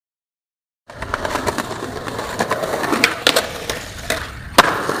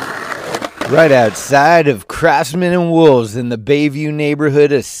Right outside of Craftsman and Wolves in the Bayview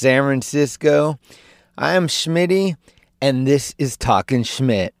neighborhood of San Francisco, I am Schmitty, and this is Talkin'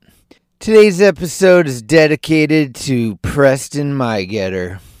 Schmidt. Today's episode is dedicated to Preston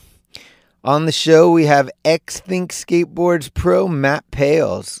Mygetter. On the show, we have ex-Think Skateboards pro Matt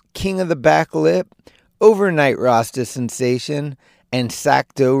Pales, King of the Backlip, overnight Rasta sensation, and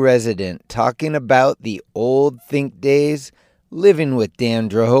Sacto resident, talking about the old Think days, living with Dan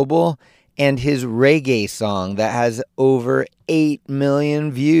Drehobel, and his reggae song that has over 8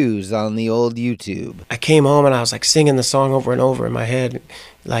 million views on the old YouTube. I came home and I was like singing the song over and over in my head,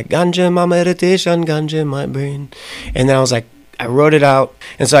 like ganja in my meditation, ganja in my brain. And then I was like, I wrote it out.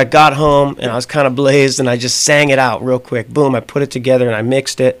 And so I got home and I was kind of blazed and I just sang it out real quick. Boom, I put it together and I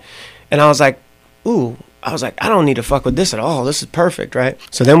mixed it. And I was like, ooh, I don't need to fuck with this at all. This is perfect, right?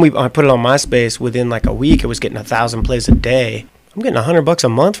 So then I put it on MySpace. Within like a week, it was getting 1,000 plays a day. I'm getting $100 a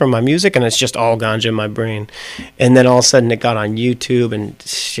month from my music, and it's just all ganja in my brain. And then all of a sudden, it got on YouTube, and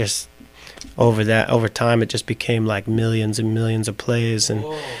it's just over time, it just became like millions and millions of plays. And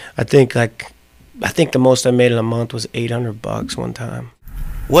whoa. I think the most I made in a month was $800 one time.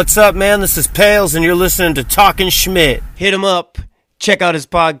 What's up, man? This is Pales, and you're listening to Talkin' Schmidt. Hit him up. Check out his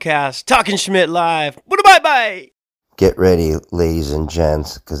podcast, Talkin' Schmidt Live. Bye-bye. Get ready, ladies and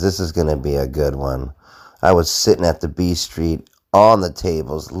gents, because this is going to be a good one. I was sitting at the B Street on the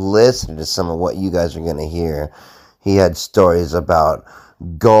tables listening to some of what you guys are going to hear. He had stories about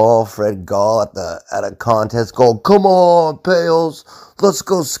Fred Gall at a contest going, come on, Pales, let's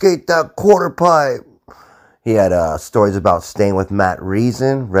go skate that quarter pipe. He had stories about staying with Matt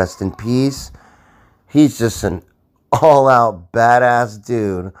Reason, rest in peace. He's just an all-out badass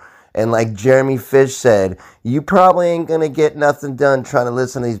dude. And like Jeremy Fish said, you probably ain't gonna get nothing done trying to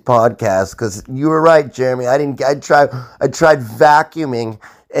listen to these podcasts, because you were right, Jeremy. I tried vacuuming,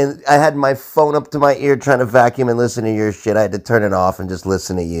 and I had my phone up to my ear trying to vacuum and listen to your shit. I had to turn it off and just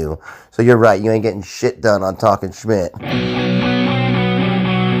listen to you. So you're right, you ain't getting shit done on Talkin' Schmidt.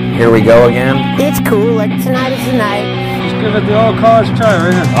 Here we go again. It's cool, like tonight is the night. Just give it the old college try,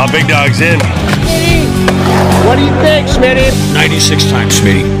 right here. Big dog's in. What do you think, Schmitty? 96 times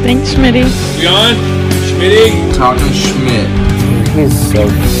Schmitty. Thanks, Schmitty. We on? Schmitty? Talkin' Schmidt. He's so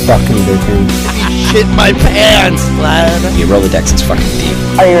fucking different. Shit my pants, lad. Your Rolodex is fucking deep.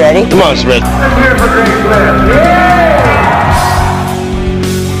 Are you ready? Come on, Schmidt. Let's hear it for Greg Smith. Yeah!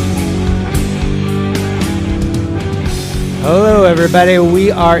 Hello, everybody.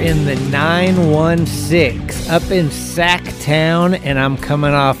 We are in the 916 up in Sacktown, and I'm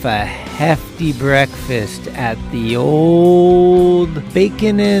coming off a hefty breakfast at the old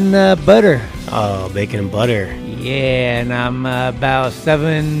Bacon and Butter. Oh, Bacon and Butter. Yeah, and I'm about a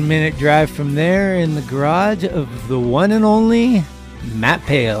 7-minute drive from there in the garage of the one and only Matt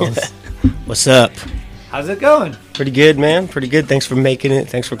Pales. What's up? How's it going? Pretty good, man. Pretty good. Thanks for making it.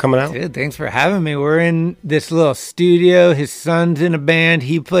 Thanks for coming out. Dude, thanks for having me. We're in this little studio. His son's in a band.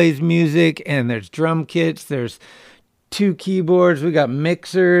 He plays music, and there's drum kits. There's 2 keyboards. We got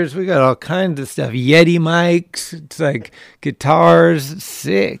mixers. We got all kinds of stuff. Yeti mics. It's like guitars.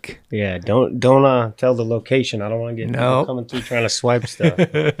 Sick. Yeah, don't tell the location. I don't want to get people coming through trying to swipe stuff.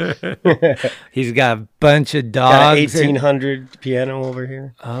 He's got a bunch of dogs. Got an 1800 piano over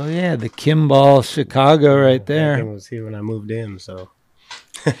here. Oh yeah, the Kimball Chicago right there. That thing was here when I moved in, so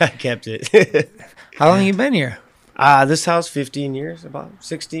I kept it. How long you been here? This house 15 years, about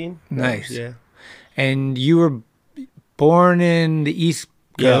 16. Nice. Yeah. And you were born in the East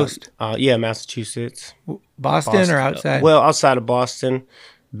Coast? Yeah, Massachusetts. Boston or outside? Well, outside of Boston.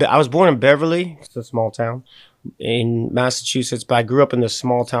 I was born in Beverly. It's a small town in Massachusetts, but I grew up in this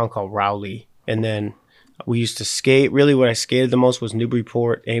small town called Rowley. And then we used to skate. Really, what I skated the most was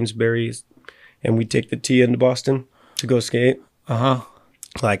Newburyport, Amesbury, and we'd take the T into Boston to go skate. Uh-huh.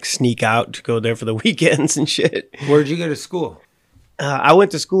 Like sneak out to go there for the weekends and shit. Where'd you go to school? I went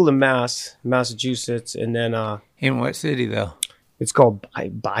to school in Massachusetts, and then in what city though? It's called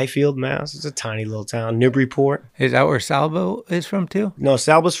Byfield, Mass. It's a tiny little town. Newburyport. Is that where Salvo is from too? No,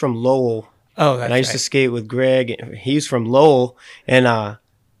 Salvo's from Lowell. Oh, that's and I used to skate with Greg. He's from Lowell, and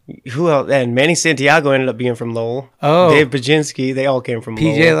who else? And Manny Santiago ended up being from Lowell. Oh, Dave Baczynski. They all came from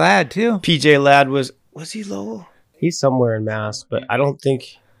Lowell. PJ Ladd too. PJ Ladd was he Lowell? He's somewhere in Mass, but I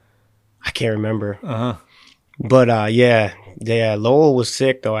can't remember. Uh-huh. But yeah, Lowell was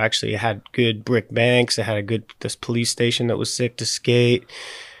sick though. Actually, it had good brick banks. It had this police station that was sick to skate.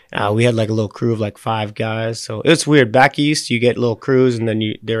 We had like a little crew of like 5 guys. So it's weird. Back east, you get little crews, and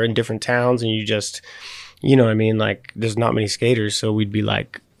then they're in different towns, and you just, you know what I mean? Like there's not many skaters, so we'd be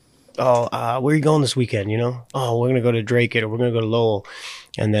like oh, where are you going this weekend? You know, oh, we're gonna go to Drake it, or we're gonna go to Lowell,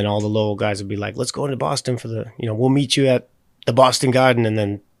 and then all the Lowell guys would be like, let's go into Boston for the, you know, we'll meet you at the Boston Garden, and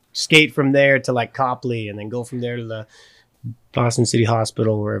then skate from there to like Copley, and then go from there to the Boston City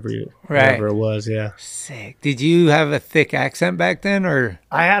Hospital, wherever it was. Yeah. Sick. Did you have a thick accent back then, or?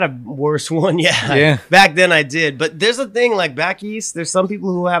 I had a worse one. Yeah. Yeah. Back then I did. But there's a thing, like back east, there's some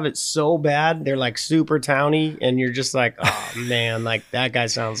people who have it so bad. They're like super towny, and you're just like, oh man, like that guy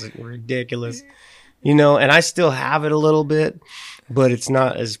sounds ridiculous. You know, and I still have it a little bit, but it's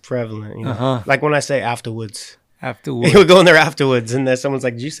not as prevalent. You know? Like when I say afterwards. Afterwards. We're going there afterwards, and then someone's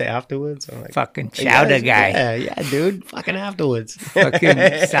like, did you say afterwards? I'm like, fucking chowder guy. Yeah, dude. Fucking afterwards.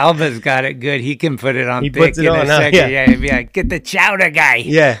 Fucking Salva's got it good. He can put it on He thick puts it in on, a second. yeah. Yeah, he'd be like, get the chowder guy.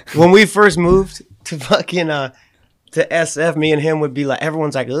 Yeah. When we first moved to fucking to SF, me and him would be like,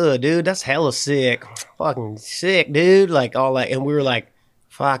 everyone's like, ugh, dude, that's hella sick. Fucking sick, dude. Like all that, and we were like,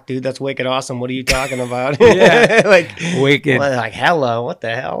 fuck, dude, that's wicked awesome. What are you talking about? Yeah. Like Wicked. like hella, what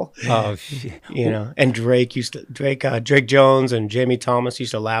the hell? Oh shit. You know, and Drake Jones and Jamie Thomas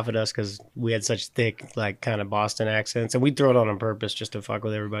used to laugh at us because we had such thick, like, kind of Boston accents, and we'd throw it on purpose just to fuck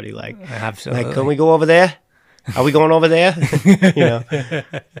with everybody. Like, Absolutely. like, can we go over there? Are we going over there? You know,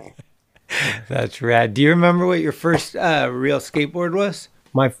 That's rad. Do you remember what your first real skateboard was?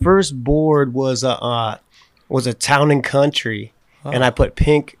 my first board was a Town and Country, and I put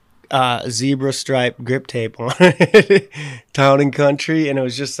pink zebra stripe grip tape on it. Town and Country, and it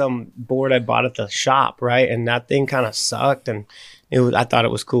was just some board I bought at the shop, right? And that thing kind of sucked, and I thought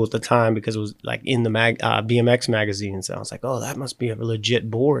it was cool at the time because it was like in the BMX magazines. So I was like, oh, that must be a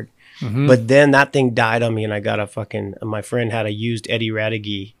legit board. Mm-hmm. But then that thing died on me, and I got my friend had a used Eddie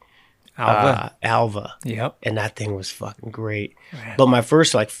Radigi Alva. Yep. And that thing was fucking great. Right. But my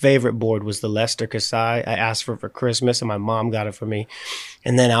first favorite board was the Lester Kasai. I asked for Christmas, and my mom got it for me.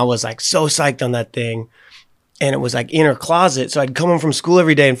 And then I was like so psyched on that thing. And it was like in her closet. So I'd come home from school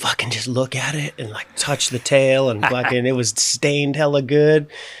every day and fucking just look at it and like touch the tail, and fucking it was stained hella good.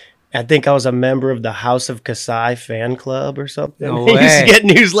 I think I was a member of the House of Kasai fan club or something. No I used to way. get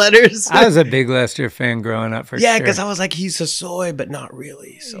newsletters. I was a big Lester fan growing up for Yeah, sure. because I was like, he's a soy, but not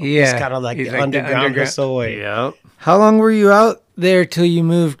really. So Yeah. he's kind of like He's the like the underground underground- soy. Yep. How long were you out there till you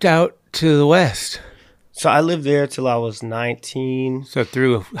moved out to the West? So I lived there till I was 19. So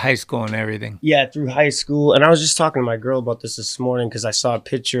through high school and everything. Yeah, through high school. And I was just talking to my girl about this morning because I saw a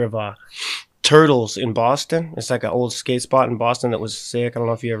picture of Turtles in Boston. It's like an old skate spot in Boston that was sick. I don't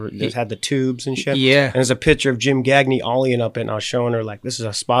know if you ever just had the tubes and shit. Yeah. And there's a picture of Jim Gagney ollieing up it, and I was showing her, like, this is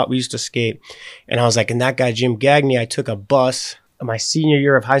a spot we used to skate. And I was like, and that guy, Jim Gagney, I took a bus. My senior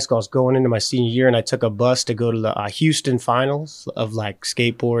year of high school, I was going into my senior year, and I took a bus to go to the Houston finals of, like,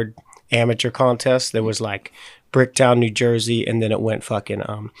 skateboard amateur contests. There was, like, Bricktown, New Jersey, and then it went fucking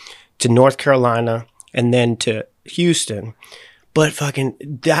to North Carolina and then to Houston. But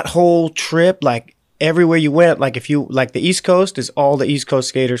fucking that whole trip, like everywhere you went, like if you like the East Coast is all the East Coast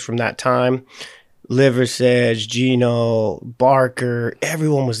skaters from that time. Liversedge, Gino, Barker,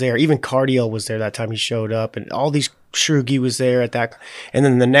 everyone was there. Even Cardio was there that time he showed up, and all these Shrugi was there at that. And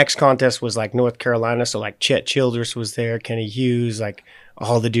then the next contest was like North Carolina, so like Chet Childress was there, Kenny Hughes, like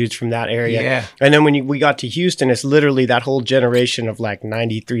all the dudes from that area. Yeah. And then when we got to Houston, it's literally that whole generation of like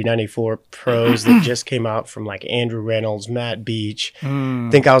 93, 94 pros that just came out from like Andrew Reynolds, Matt Beach. I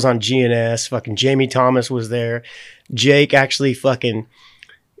think I was on GNS. Fucking Jamie Thomas was there. Jake actually fucking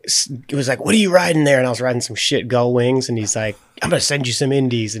was like, what are you riding there? And I was riding some shit Gull Wings, and he's like, I'm gonna send you some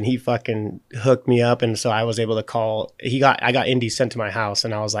indies, and he fucking hooked me up, and so I was able to call. I got indies sent to my house,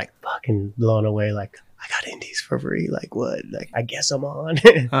 and I was like fucking blown away, like I got indies for free, like what? Like I guess I'm on.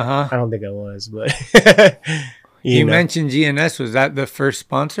 I don't think I was, but You know. mentioned GNS. Was that the first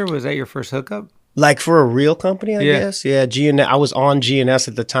sponsor? Was that your first hookup? Like for a real company, I Yeah. guess. Yeah, GNS. I was on GNS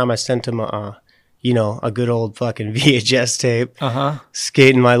at the time. I sent him a good old fucking VHS tape.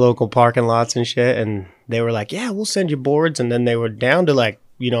 Skating my local parking lots and shit, and they were like, "Yeah, we'll send you boards." And then they were down to like,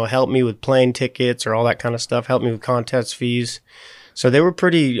 help me with plane tickets or all that kind of stuff, help me with contest fees. So they were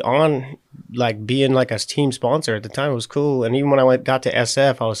pretty on, like being like a team sponsor at the time. It was cool. And even when I got to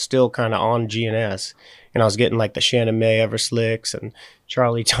SF, I was still kind of on GNS, and I was getting like the Shannon May Everslicks and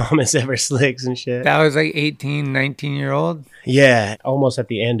Charlie Thomas Everslicks and shit. That was like 18, 19-year-old? Yeah, almost at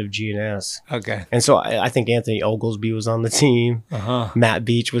the end of GNS. Okay. And so I think Anthony Oglesby was on the team. Matt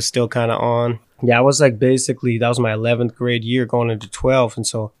Beach was still kind of on. Yeah, I was like basically, that was my 11th grade year going into 12. And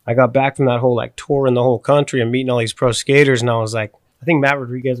so I got back from that whole like touring the whole country and meeting all these pro skaters. And I was like, I think Matt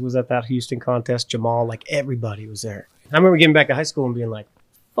Rodriguez was at that Houston contest. Jamal, like everybody was there. I remember getting back to high school and being like,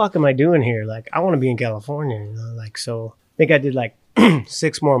 fuck am I doing here? Like, I want to be in California, Like, so I think I did like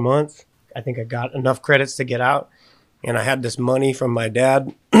 6 more months. I think I got enough credits to get out. And I had this money from my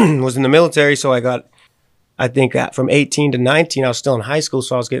dad, was in the military. So I got, I think from 18 to 19, I was still in high school.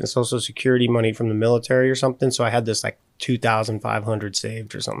 So I was getting Social Security money from the military or something. So I had this like 2,500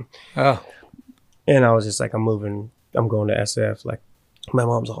 saved or something. Oh. And I was just like, I'm going to SF. Like, my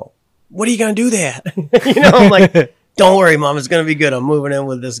mom's all, what are you going to do there? I'm like, don't worry, Mom, it's going to be good. I'm moving in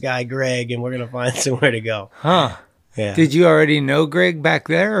with this guy, Greg, and we're going to find somewhere to go. Huh. Yeah. Did you already know Greg back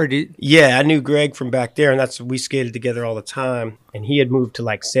there, or did? Yeah, I knew Greg from back there, and we skated together all the time. And he had moved to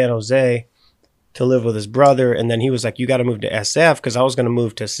like San Jose to live with his brother, and then he was like, "You got to move to SF," because I was going to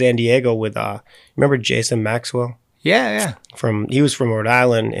move to San Diego with remember Jason Maxwell? Yeah. He was from Rhode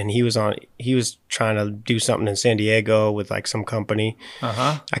Island, and he was trying to do something in San Diego with like some company.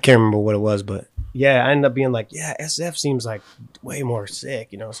 I can't remember what it was, but yeah, I ended up being like, yeah, SF seems like way more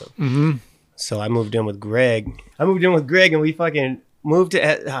sick, So. So I moved in with Greg. And we fucking moved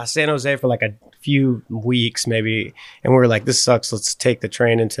to San Jose for like a few weeks maybe. And we were like, this sucks. Let's take the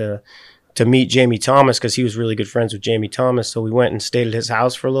train to meet Jamie Thomas, because he was really good friends with Jamie Thomas. So we went and stayed at his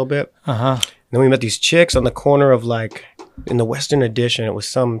house for a little bit. And then we met these chicks on the corner of like, in the Western Addition. It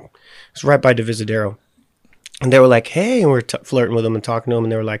was right by Divisadero. And they were like, hey, and we're flirting with them and talking to them.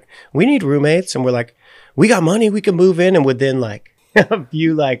 And they were like, we need roommates. And we're like, we got money. We can move in. And within like a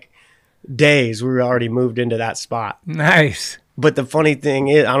few like days, we were already moved into that spot. Nice. But the funny thing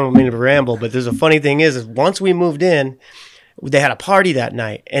is, I don't mean to ramble, but there's a funny thing is once we moved in, they had a party that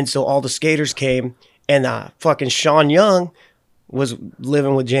night. And so all the skaters came, and fucking Sean Young was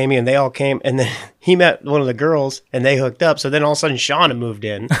living with Jamie, and they all came, and then he met one of the girls, and they hooked up. So then all of a sudden Sean had moved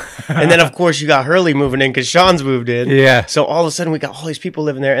in. And then of course you got Hurley moving in because Sean's moved in. Yeah. So all of a sudden we got all these people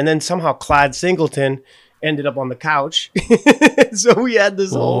living there. And then somehow Clyde Singleton ended up on the couch. So we had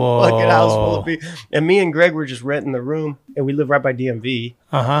this whole fucking house full of people. And me and Greg were just renting the room, and we live right by DMV,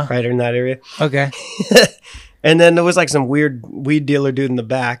 right in that area. Okay. And then there was like some weird weed dealer dude in the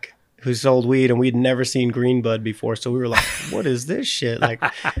back who sold weed, and we'd never seen Green Bud before. So we were like, what is this shit? Like,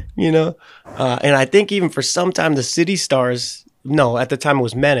 and I think even for some time the City Stars, no, at the time it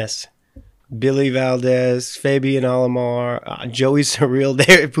was Menace. Billy Valdez, Fabian Alamar, Joey Surreal,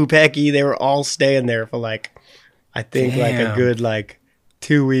 Pupecki, they were all staying there for like, I think like a good like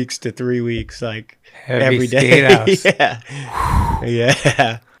 2 weeks to 3 weeks, like Heavy every day. Skate house.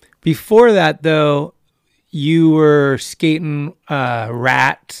 Yeah. Before that, though, you were skating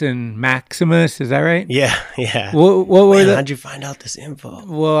Rats and Maximus. Is that right? Yeah. What were Man, how'd you find out this info?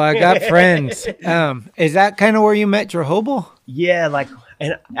 Well, I got friends. Is that kind of where you met Drehobel? Yeah, like,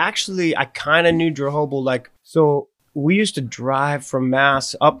 and actually, I kind of knew Drehobel. Like, so we used to drive from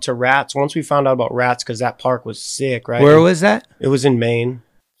Mass up to Rats once we found out about Rats, because that park was sick, right? Where was that? It was in Maine.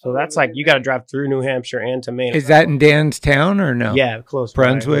 So that's like, you got to drive through New Hampshire and to Maine. Is that in Dan's town or no? Yeah, close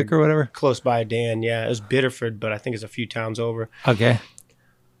Brunswick by, or whatever? Close by Dan, yeah. It was Biddeford, but I think it's a few towns over. Okay.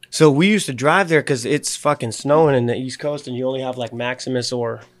 So we used to drive there because it's fucking snowing in the East Coast, and you only have like Maximus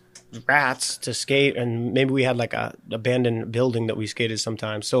or Rats to skate, and maybe we had like a abandoned building that we skated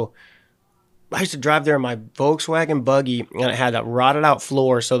sometimes. So I used to drive there in my Volkswagen buggy, and it had a rotted out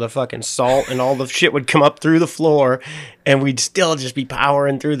floor, so the fucking salt and all the shit would come up through the floor, and we'd still just be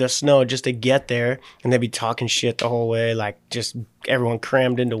powering through the snow just to get there, and they'd be talking shit the whole way, like just everyone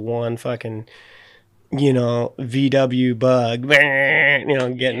crammed into one fucking, VW bug,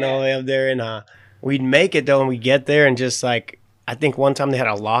 getting all the way up there, and we'd make it though, and we'd get there, and just like, I think one time they had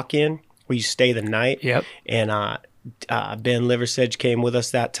a lock-in where you stay the night. Yep. And Ben Liversedge came with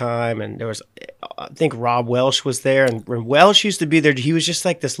us that time, and there was, I think Rob Welsh was there, and when Welsh used to be there, he was just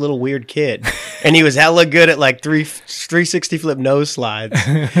like this little weird kid, and he was hella good at like 360 flip nose slides,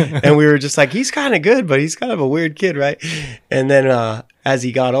 and we were just like, he's kind of good, but he's kind of a weird kid, right? And then as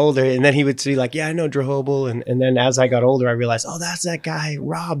he got older, and then he would see like, yeah, I know Drehobel, and then as I got older, I realized, oh, that's that guy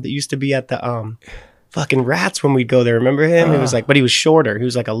Rob that used to be at the fucking Rats when we'd go there. Remember him? He was like, but he was shorter. He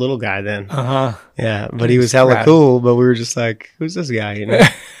was like a little guy then. Yeah, but he was hella cool. But we were just like, who's this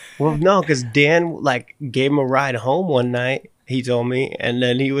guy? Well, no, because Dan like gave him a ride home one night. He told me, and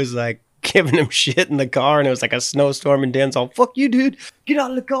then he was like giving him shit in the car, and it was like a snowstorm. And Dan's all, "Fuck you, dude! Get out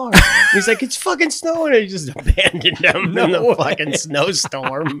of the car!" He's like, "It's fucking snowing!" And he just abandoned him in the fucking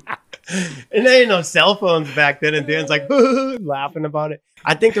snowstorm. And there ain't no cell phones back then, and Dan's like laughing about it.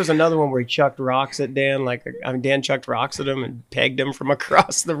 I think there was another one where he chucked rocks at Dan. Dan chucked rocks at him and pegged him from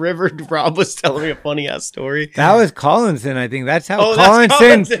across the river. Rob was telling me a funny ass story. That was Collinson, I think. That's how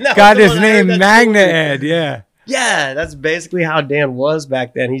Collinson got his name, Magna Ed. Yeah. Yeah, that's basically how Dan was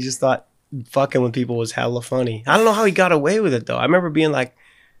back then. He just thought fucking with people was hella funny. I don't know how he got away with it though. I remember being like,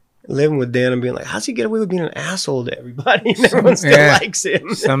 living with Dan and being like, how's he get away with being an asshole to everybody? And everyone still likes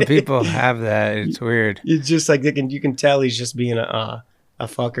him. Some people have that. It's weird. It's just like you can tell he's just being a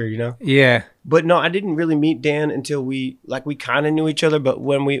fucker, you know? Yeah. But no, I didn't really meet Dan until we kind of knew each other. But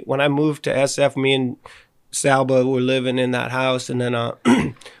when I moved to SF, me and Salba were living in that house, and then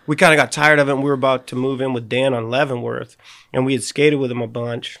we kind of got tired of it, and we were about to move in with Dan on Leavenworth, and we had skated with him a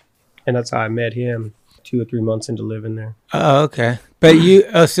bunch, and that's how I met him 2 or 3 months into living there. Oh, okay. But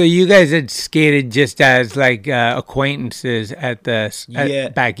so you guys had skated just as like acquaintances at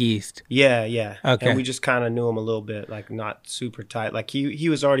back east. Yeah. Okay. And we just kind of knew him a little bit, like not super tight. Like he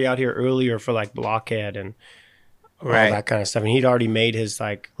was already out here earlier for like Blockhead and all that kind of stuff, and he'd already made his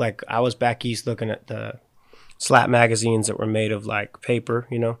like I was back east looking at the slap magazines that were made of like paper,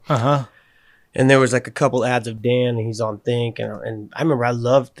 you know. And there was like a couple ads of Dan, and he's on Think, and I remember I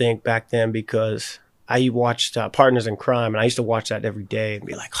loved Think back then because I watched Partners in Crime, and I used to watch that every day and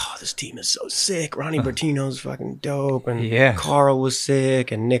be like, oh, this team is so sick. Ronnie Bertino's fucking dope, and Carl was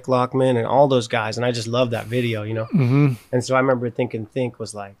sick, and Nick Lockman, and all those guys, and I just loved that video, you know. And so I remember thinking Think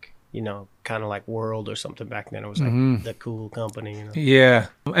was like, you know, kind of like World or something back then. It was like the cool company, you know. Yeah.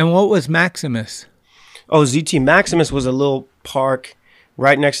 And what was Maximus? Oh, ZT Maximus was a little park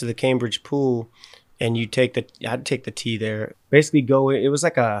right next to the Cambridge pool, and I'd take the T there. Basically it was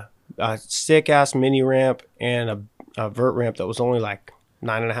like a sick ass mini ramp and a vert ramp that was only like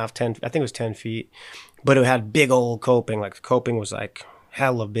 9.5, 10, I think it was 10 feet, but it had big old coping. Like the coping was like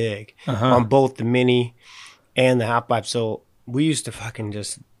hella big on both the mini and the half pipe. So we used to fucking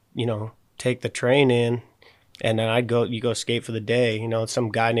just, you know, take the train in, and then you go skate for the day. You know, some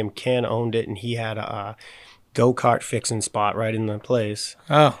guy named Ken owned it, and he had a go-kart fixing spot right in the place.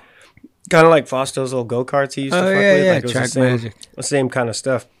 Oh. Kind of like Fausto's little go-karts he used to fuck with. Yeah, like it was the same kind of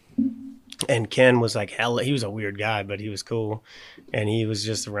stuff. And Ken was like hella, he was a weird guy, but he was cool. And he was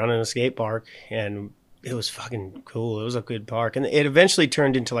just running a skate park, and it was fucking cool. It was a good park. And it eventually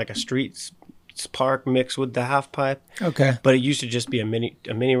turned into like a street park mixed with the half pipe. Okay. But it used to just be a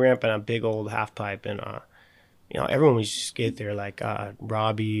mini ramp and a big old half pipe, and you know, everyone used to skate there, like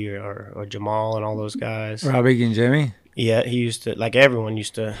Robbie or Jamal and all those guys. Robbie and Jimmy? Yeah, he used to, like everyone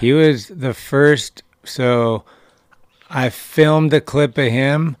used to. He was the first, so I filmed a clip of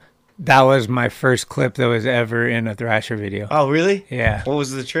him. That was my first clip that was ever in a Thrasher video. Oh, really? Yeah. What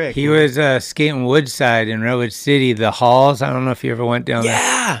was the trick? He was skating Woodside in Redwood City, the halls. I don't know if you ever went down there.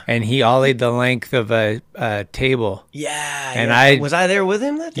 Yeah. And he ollied the length of a table. Yeah. And was I there with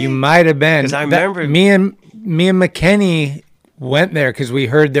him that day? You might have been. Because I remember. Me and McKenny went there because we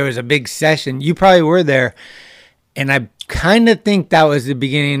heard there was a big session. You probably were there. And I kind of think that was the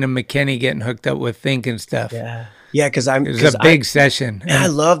beginning of McKenny getting hooked up with Think and stuff. Yeah. Yeah, because it was a big session. And I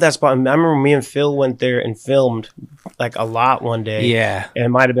love that spot. I remember me and Phil went there and filmed like a lot one day. Yeah. And it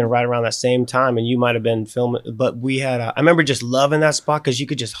might have been right around that same time, and you might have been filming. But we had, I remember just loving that spot because you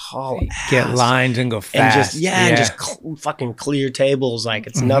could just haul get lines and go fast. And just fucking clear tables. Like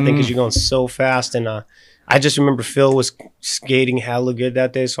it's nothing because you're going so fast. And I just remember Phil was skating hella good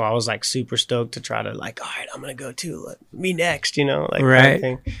that day, so I was like super stoked to try to like, all right, I'm gonna go too. Like, me next, you know, like right.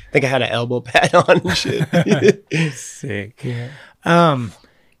 I think I had an elbow pad on and shit. Sick. Yeah.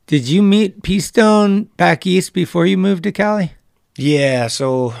 Did you meet P-Stone back east before you moved to Cali? Yeah.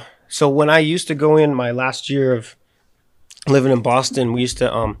 So when I used to go in my last year of living in Boston, we used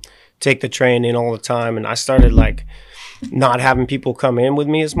to take the train in all the time, and I started like not having people come in with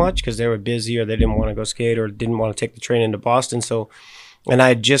me as much because they were busy or they didn't want to go skate or didn't want to take the train into Boston. So, and I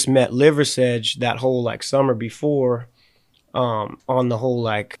had just met Liver's Edge that whole like summer before on the whole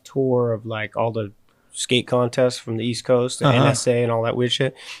like tour of like all the skate contests from the East Coast, the NSA and all that weird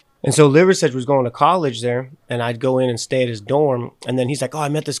shit. And so Liver's Edge was going to college there, and I'd go in and stay at his dorm. And then he's like, oh, I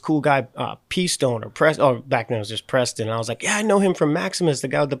met this cool guy, P-Stone back then it was just Preston. And I was like, yeah, I know him from Maximus, the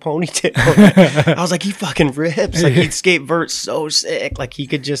guy with the ponytail. I was like, he fucking rips. Like he'd skate vert so sick. Like he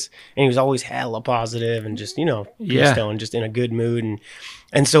could just, and he was always hella positive and just, you know, P-Stone, just in a good mood.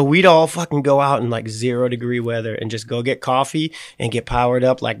 And so we'd all fucking go out in like 0-degree weather and just go get coffee and get powered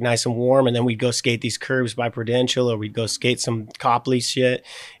up like nice and warm. And then we'd go skate these curbs by Prudential, or we'd go skate some Copley shit.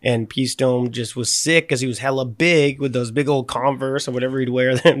 And P-Stone just was sick because he was hella big with those big old Converse or whatever he'd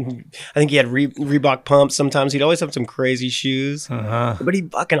wear. Then I think he had Reebok pumps. Sometimes he'd always have some crazy shoes, but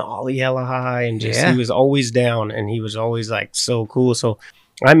he'd fucking ollie hella high and just, he was always down, and he was always like so cool. So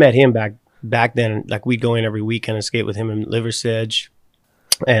I met him back then. Like we'd go in every weekend and skate with him in Liver's Edge.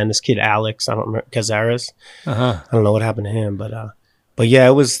 And this kid Alex, I don't remember, Cazares. I don't know what happened to him, but yeah,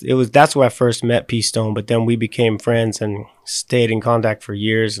 it was. That's where I first met P-Stone. But then we became friends and stayed in contact for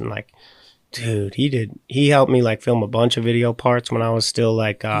years. And like Dude, he helped me like film a bunch of video parts when I was still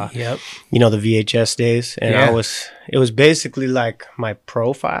like Yep. you know, the VHS days, and Yeah. it was basically like my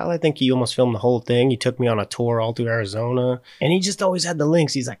profile. I think he almost filmed the whole thing. He took me on a tour all through Arizona, and he just always had the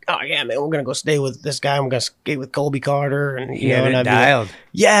links. He's like, "Oh yeah, man, we're gonna go stay with this guy. I'm gonna skate with Colby Carter," and He had and it I'd be like, dialed.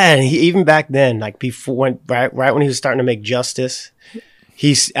 yeah, and even back then, like before, right when he was starting to make Justice,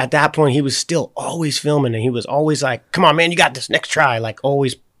 he's at that point he was still always filming, and he was always like, "Come on, man, you got this. Next try." Like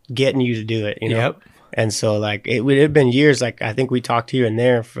always getting you to do it, you know. Yep. And so like it had been years. Like I think we talked here and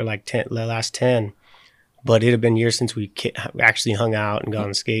there for like the last 10, but it had been years since we actually hung out and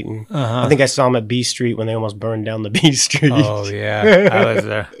gone skating. Uh-huh. I think I saw him at B Street when they almost burned down the B Street. Oh yeah, I was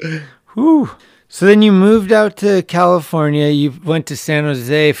there. Whew. So then you moved out to California. You went to San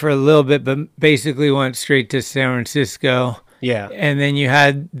Jose for a little bit, but basically went straight to San Francisco. Yeah. And then you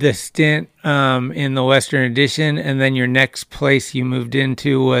had the stint in the Western Addition, and then your next place you moved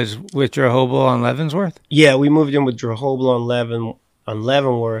into was with Drehobel on Leavenworth. Yeah, we moved in with Drehobel on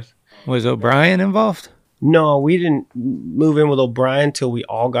Leavenworth. Was O'Brien involved? No, we didn't move in with O'Brien till we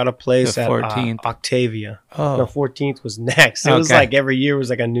all got a place The at 14th. Octavia. Oh. No, 14th was next. It was Okay. like every year was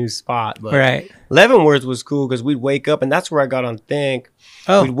like a new spot. But Right. Leavenworth was cool because we'd wake up, and that's where I got on Think.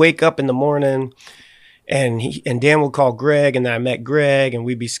 Oh. We'd wake up in the morning, and Dan would call Greg, and then I met Greg, and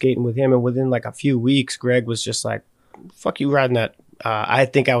we'd be skating with him. And within like a few weeks, Greg was just like, "Fuck you riding that." I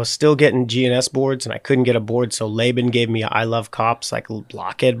think I was still getting GNS boards, and I couldn't get a board, so Laban gave me a I Love Cops like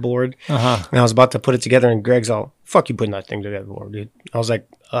blockhead board, Uh-huh. and I was about to put it together, and Greg's all, "Fuck you putting that thing together, board, dude." I was like,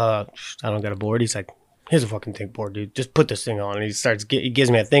 I don't got a board." He's like, "Here's a fucking Think board, dude. Just put this thing on." And he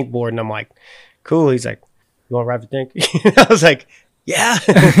gives me a Think board, and I'm like, "Cool." He's like, "You want to ride for Think?" I was like, "Yeah,"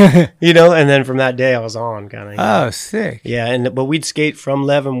 you know. And then from that day, I was on kind of. Oh, sick. Yeah, but we'd skate from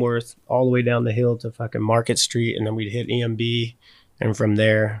Leavenworth all the way down the hill to fucking Market Street, and then we'd hit EMB, and from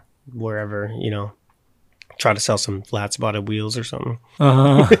there, wherever, you know, try to sell some flat spotted wheels or something.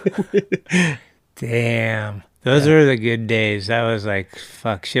 Uh-huh. Damn. Those were the good days. That was like,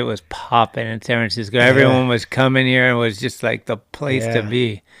 fuck, shit was popping in San Francisco. Everyone was coming here and was just like the place to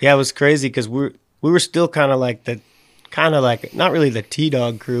be. Yeah, it was crazy because we were still kind of like not really the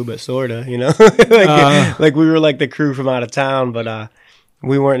T-Dog crew, but sort of, you know, like we were like the crew from out of town, but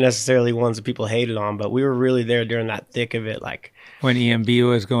we weren't necessarily ones that people hated on, but we were really there during that thick of it, like. When EMB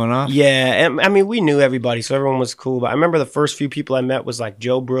was going off? Yeah, and I mean, we knew everybody, so everyone was cool. But I remember the first few people I met was like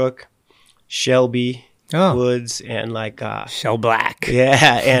Joe Brook, Shelby Woods, and like Shell Black.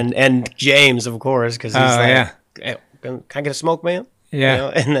 yeah, and James, of course, because he's like, yeah. "Hey, can I get a smoke, man?" Yeah. You know?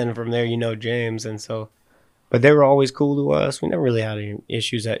 And then from there, you know James, and so. But they were always cool to us. We never really had any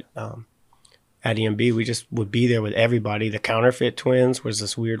issues at EMB. We just would be there with everybody. The Counterfeit Twins was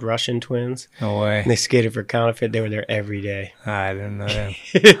this weird Russian twins. No way. And they skated for Counterfeit. They were there every day. I didn't know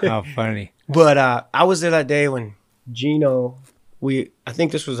that. How funny. But I was there that day when Gino, I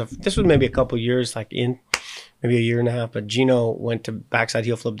think this was maybe a couple years, like in maybe a year and a half, but Gino went to backside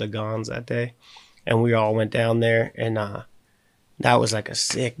heel flip the Gons that day, and we all went down there, and that was like a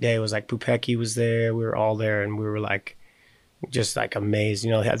sick day. It was like Pupecki was there, we were all there, and we were like just like amazed.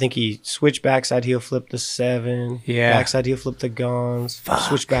 You know, I think he switched backside heel flip the 7, backside heel flip the Gons,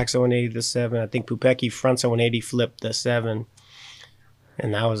 switched backside 180 the 7. I think Pupecki frontside 180 flipped the 7.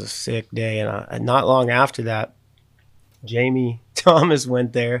 And that was a sick day. And not long after that, Jamie Thomas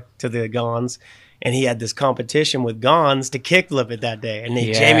went there to the Gons, and he had this competition with Gons to kickflip it that day. And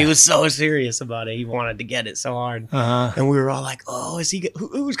Jamie was so serious about it. He wanted to get it so hard. And we were all like, "Oh,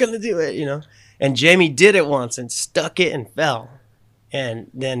 who's going to do it?" You know? And Jamie did it once and stuck it and fell. And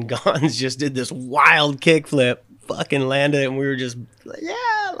then Gons just did this wild kickflip, fucking landed it, and we were just like,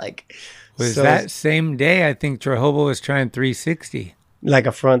 yeah, like. Was that same day, I think Drehobel was trying 360. Like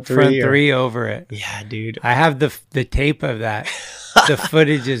a front three. Front three over it. Yeah, dude. I have the tape of that. The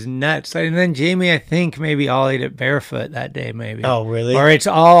footage is nuts. And then Jamie, I think, maybe ollied it barefoot that day, maybe. Oh, really? Or it's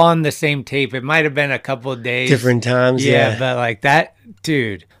all on the same tape. It might have been a couple of days. Different times, yeah. But like that,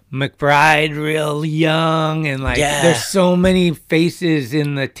 dude, McBride real young, and like there's so many faces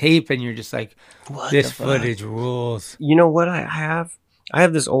in the tape, and you're just like, this footage rules. You know what I have? I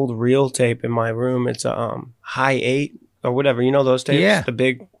have this old reel tape in my room. It's a high 8 or whatever. You know those tapes? Yeah. The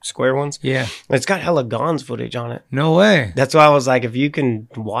big square ones? Yeah. It's got hella Gons footage on it. No way. That's why I was like, if you can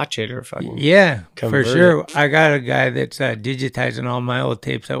watch it or fucking for convert sure. it. I got a guy that's digitizing all my old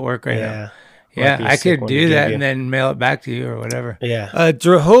tapes at work right now. Yeah, Might be a I sick could one to do give that you. and then mail it back to you or whatever. Yeah.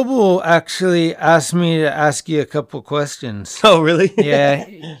 Drehobel actually asked me to ask you a couple questions. Oh, really? Yeah.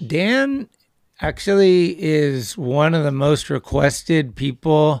 Dan actually is one of the most requested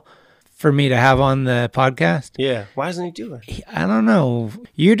people for me to have on the podcast. Yeah. Why doesn't he do it? I don't know.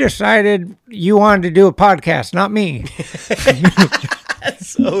 You decided you wanted to do a podcast, not me.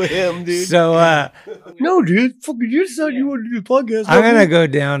 So him, dude. So No, dude. Fucking you decided you wanted to do a podcast. I'm gonna go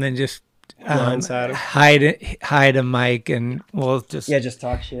down and just Blindside him. hide a mic, and we'll just just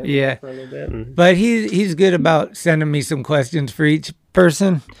talk shit. Yeah. For a little bit. And... But he's good about sending me some questions for each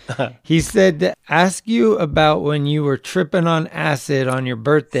person. He said to ask you about when you were tripping on acid on your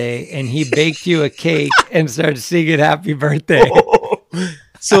birthday, and he baked you a cake and started singing "Happy Birthday."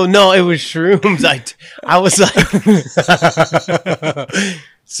 So no, it was shrooms. I was like,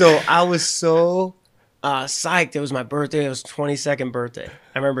 so I was so psyched. It was my birthday. It was 22nd birthday.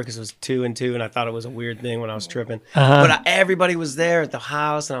 I remember because it was 2 and 2, and I thought it was a weird thing when I was tripping. But everybody was there at the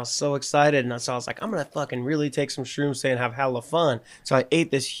house, and I was so excited. And so I was like, I'm gonna fucking really take some shrooms today and have hella fun. So I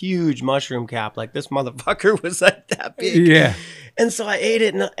ate this huge mushroom cap. Like this motherfucker was like that big. Yeah. And so I ate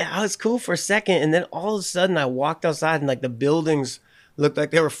it, and I was cool for a second, and then all of a sudden I walked outside, and like the buildings looked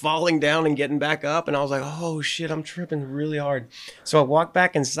like they were falling down and getting back up, and I was like, oh shit, I'm tripping really hard. So I walked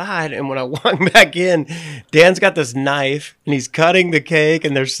back inside, and when I walked back in, Dan's got this knife and he's cutting the cake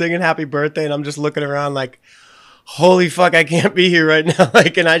and they're singing happy birthday, and I'm just looking around like, holy fuck, I can't be here right now.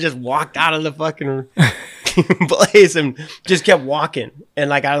 Like, and I just walked out of the fucking place and just kept walking. And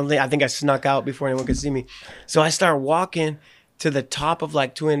like, I think I snuck out before anyone could see me. So I start walking to the top of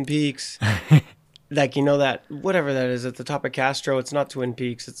like Twin Peaks. Like, you know, that whatever that is at the top of Castro, it's not Twin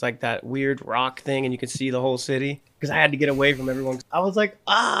Peaks. It's like that weird rock thing, and you can see the whole city. Because I had to get away from everyone. I was like,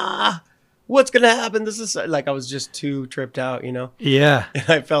 what's going to happen? This is like, I was just too tripped out, you know? Yeah. And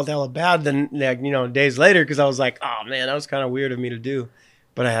I felt hella bad then, like, you know, days later, because I was like, oh man, that was kind of weird of me to do.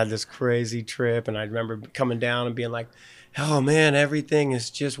 But I had this crazy trip, and I remember coming down and being like, oh man, everything is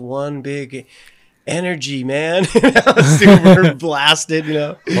just one big energy, man. I was super blasted, you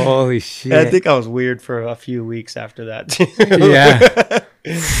know. Holy shit. I think I was weird for a few weeks after that. Yeah.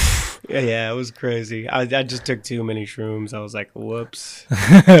 Yeah, it was crazy. I just took too many shrooms. I was like, whoops.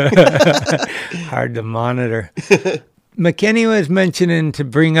 Hard to monitor. McKenny was mentioning to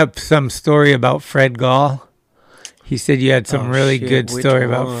bring up some story about Fred Gall. He said you had some really good story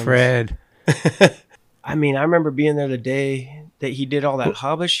about Fred. I mean, I remember being there the day that he did all that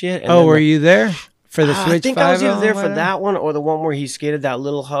hubba shit. And were you there for the Switch 5? I think I was either there for that one or the one where he skated that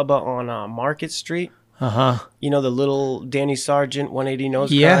little hubba on Market Street. You know, the little Danny Sargent 180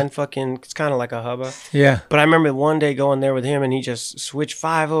 nose grind fucking, it's kind of like a hubba. Yeah. But I remember one day going there with him, and he just switched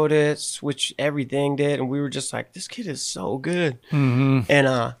 5-0'd it, switched everything did, and we were just like, this kid is so good. Mm-hmm. And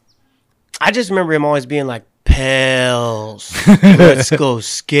I just remember him always being like, pals, let's go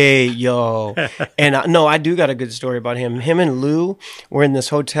skate, yo. And no, I do got a good story about him. Him and Lou were in this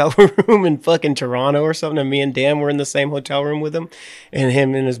hotel room in fucking Toronto or something, and me and Dan were in the same hotel room with him, and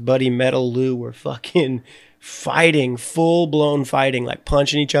him and his buddy Metal Lou were fucking fighting, full-blown fighting, like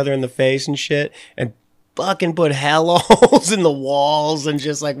punching each other in the face and shit, and fucking put hell holes in the walls, and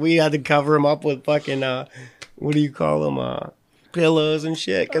just like we had to cover him up with fucking what do you call them, pillows and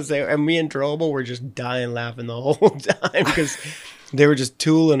shit, because and me and Drobel were just dying laughing the whole time because they were just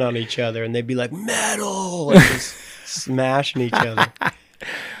tooling on each other, and they'd be like metal and just smashing each other.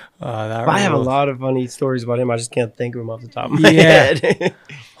 I have a lot of funny stories about him. I just can't think of them off the top of my head.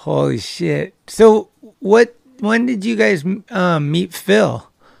 Holy shit. So when did you guys meet Phil?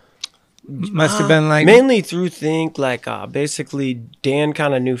 Must have been like mainly through Think. Like basically Dan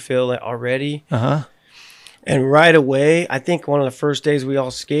kind of knew Phil already. And right away, I think one of the first days we all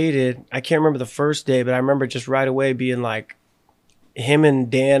skated, I can't remember the first day, but I remember just right away being like, him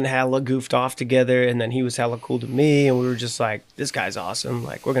and Dan hella goofed off together, and then he was hella cool to me, and we were just like, this guy's awesome.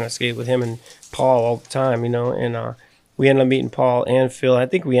 Like, we're going to skate with him and Paul all the time, you know? And we ended up meeting Paul and Phil. I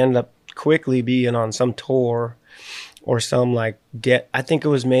think we ended up quickly being on some tour or some like I think it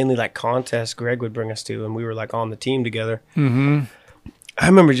was mainly like contests Greg would bring us to, and we were like on the team together. Mm-hmm. I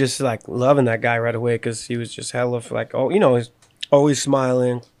remember just like loving that guy right away because he was just hella like, oh, you know, he's always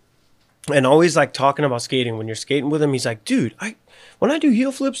smiling and always like talking about skating. When you're skating with him, he's like, dude, when I do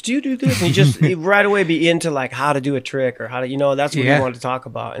heel flips, do you do this? And he'd right away be into like how to do a trick or how to, you know, that's what he wanted to talk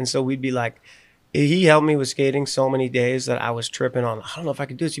about. And so we'd be like, he helped me with skating so many days that I was tripping on, I don't know if I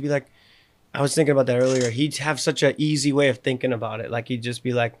could do this. He'd be like, I was thinking about that earlier. He'd have such an easy way of thinking about it. Like he'd just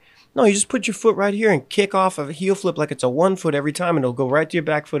be like, no, you just put your foot right here and kick off of a heel flip like it's a 1 foot every time, and it'll go right to your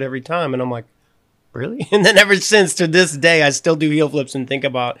back foot every time. And I'm like, really? And then ever since to this day, I still do heel flips and think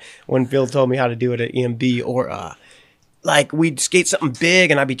about when Phil told me how to do it at EMB, or like we'd skate something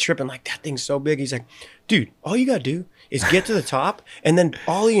big and I'd be tripping like, that thing's so big. He's like, dude, all you got to do is get to the top and then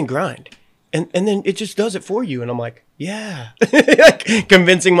ollie and grind. And then it just does it for you. And I'm like, Yeah. Like,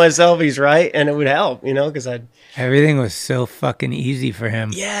 convincing myself he's right, and it would help, because Everything was so fucking easy for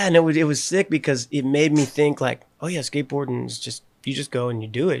him. yeah, and it was sick because it made me think like, oh yeah, skateboarding is just, you just go and you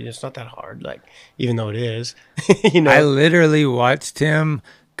do it. It's not that hard, like, even though it is, I literally watched him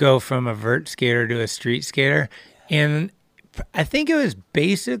go from a vert skater to a street skater, and I think it was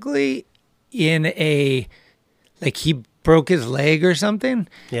basically in like he broke his leg or something.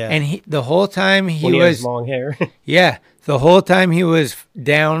 Yeah. And the whole time he when he had was his long hair. yeah, the whole time he was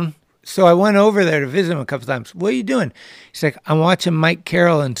down. So I went over there to visit him a couple times. What are you doing? He's like, I'm watching Mike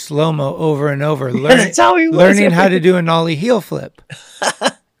Carroll in slow-mo over and over, That's how he was. learning how to do an ollie heel flip.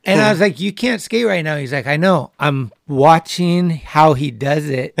 And I was like, you can't skate right now. He's like, I know. I'm watching how he does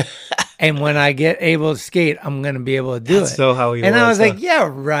it. And when I get able to skate, I'm going to be able to do That's it. so how he and was, I was huh? like, yeah,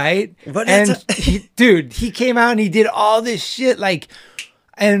 right. But and dude, he came out and he did all this shit.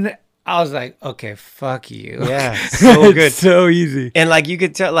 And I was like, okay, fuck you. Yeah, so good. So easy. And like you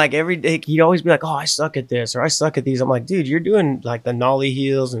could tell, like every day he'd always be like, "Oh, I suck at this," or "I suck at these." I'm like, "Dude, you're doing like the nollie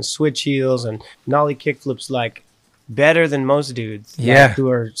heels and switch heels and nollie kickflips like better than most dudes, Yeah. like, who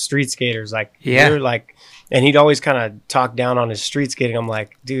are street skaters." Like, Yeah. you're like, and he'd always kind of talk down on his street skating. I'm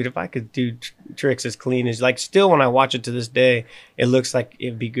like, dude, if I could do tricks as clean as, like, still when I watch it to this day, it looks like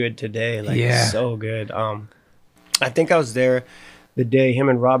it'd be good today. Like, Yeah. so good. I think I was there the day him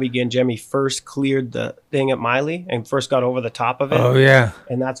and Robbie Gangemi first cleared the thing at Miley and first got over the top of it. Oh, yeah.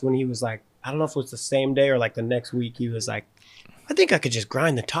 And that's when he was like, I don't know if it was the same day or like the next week, he was like, I think I could just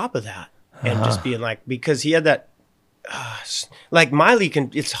grind the top of that. And just being like, because he had that, like Miley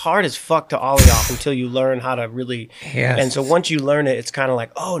it's hard as fuck to ollie off until you learn how to really. Yes. And so once you learn it, it's kind of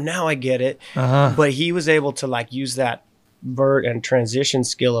like, oh, now I get it. But he was able to like use that vert and transition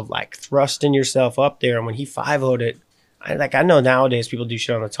skill of like thrusting yourself up there. And when he 5-0'd it, I know nowadays people do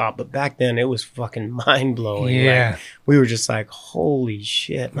shit on the top, but back then it was fucking mind blowing. Yeah. Like, we were just like, holy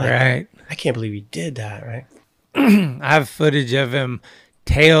shit. Like, Right. I can't believe he did that, right? I have footage of him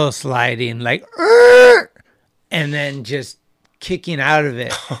tail sliding, like, and then just kicking out of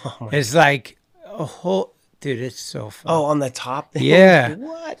it. It's like a whole, dude, it's so fun. Oh, on the top thing? Yeah.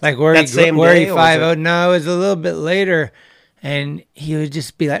 What? Like where That same day, he or was 5-0. it- No, it was a little bit later. And he would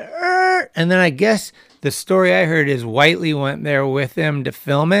just be like, and then I guess the story I heard is Whiteley went there with him to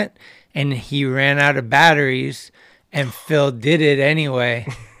film it, and he ran out of batteries, and Phil did it anyway,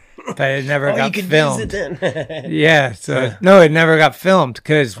 but it never Oh, got you could filmed. use it then. Yeah, so no, it never got filmed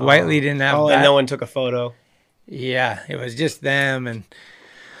because Whiteley didn't have. And no one took a photo. Yeah, it was just them, and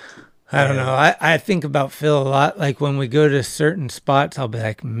I don't know. I think about Phil a lot. Like when we go to certain spots, I'll be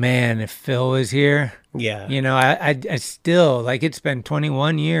like, man, if Phil was here, Yeah. you know, I still, like, it's been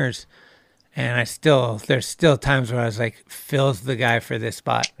 21 years, and there's still times where I was like, Phil's the guy for this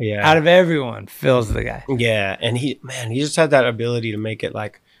spot. Yeah. Out of everyone, Phil's the guy. Yeah. And he just had that ability to make it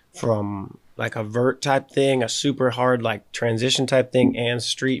like from like a vert type thing, a super hard like transition type thing, and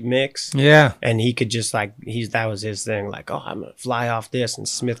street mix. Yeah. And he could just like, that was his thing. Like, oh, I'm going to fly off this and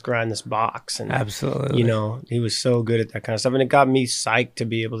Smith grind this box. And, Absolutely. you know, he was so good at that kind of stuff. And it got me psyched to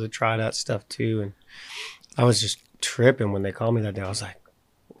be able to try that stuff too. And I was just tripping when they called me that day. I was like,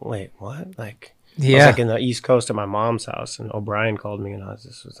 wait, what? Like, I was like in the East Coast at my mom's house, and O'Brien called me, and I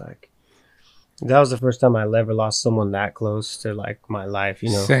was like, that was the first time I ever lost someone that close to like my life, you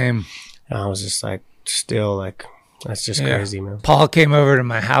know? Same. And I was just like, still like, that's just crazy, man. Paul came over to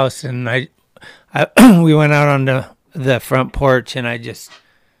my house, and I we went out on the front porch, and I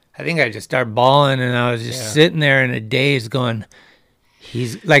think I just started bawling, and I was just sitting there in a daze going,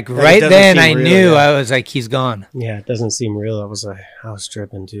 he's like, right doesn't then seem I real, knew. yeah. I was like, he's gone. Yeah, it doesn't seem real. I was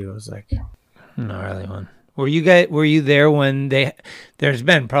tripping too. I was like, Gnarly one. Were you there when there's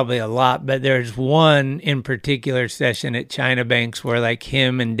been probably a lot, but there's one in particular session at China Banks where like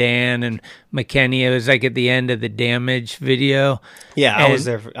him and Dan and McKenny, it was like at the end of the Damage video. yeah, I And- was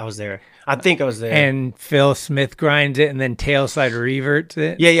there. I think I was there. And Phil Smith grinds it and then tail slide reverts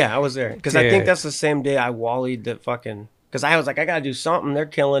it. Yeah, I was there. Because I think Dude. that's the same day I wallied the fucking... Because I was like, I got to do something. They're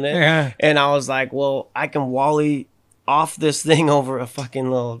killing it. Yeah. And I was like, well, I can wally off this thing over a fucking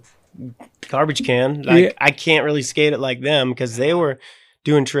little garbage can. Like, Yeah. I can't really skate it like them because they were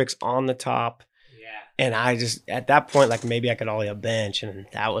doing tricks on the top. Yeah. And I just, at that point, like maybe I could ollie a bench, and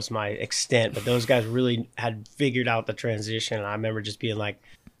that was my extent. But those guys really had figured out the transition. And I remember just being like,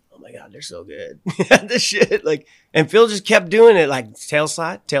 oh my God, they're so good. This shit. Like, and Phil just kept doing it, like tail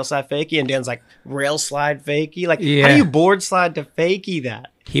slide fakie. And Dan's like rail slide fakie. Like, how Yeah. do you board slide to fakie that?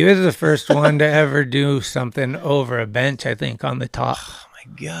 He was the first one to ever do something over a bench, I think, on the top. Oh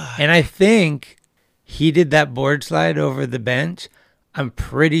my God. And I think he did that board slide over the bench. I'm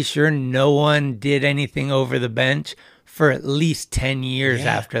pretty sure no one did anything over the bench for at least 10 years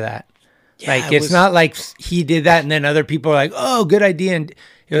Yeah. after that. Yeah, Like, it it's was- not like he did that and then other people are like, oh, good idea. And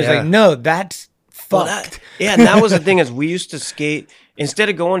it was Yeah. like, no, that's Well, fucked. and that was the thing is we used to skate instead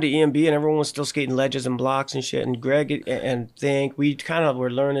of going to EMB and everyone was still skating ledges and blocks and shit. And Greg and Think, we kind of were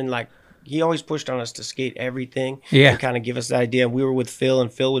learning like he always pushed on us to skate everything. Yeah. And kind of give us the idea. And we were with Phil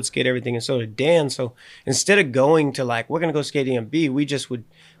and Phil would skate everything and so did Dan. So instead of going to like, we're going to go skate EMB, we just would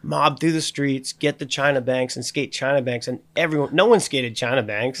mob through the streets, get the China Banks and skate China Banks. And no one skated China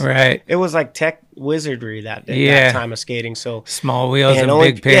Banks. Right. It was like tech wizardry that day, Yeah. that time of skating. So Small wheels and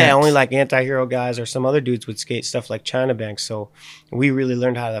only, big pants. yeah, only like anti-hero guys or some other dudes would skate stuff like China Banks. So we really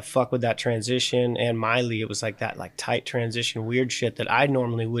learned how to fuck with that transition. And Miley, it was like that like tight transition, weird shit that I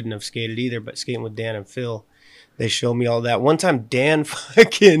normally wouldn't have skated either. But skating with Dan and Phil, they showed me all that. One time Dan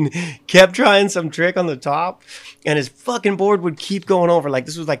fucking kept trying some trick on the top and his fucking board would keep going over. Like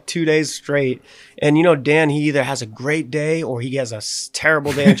this was like 2 days straight. And you know, Dan, he either has a great day or he has a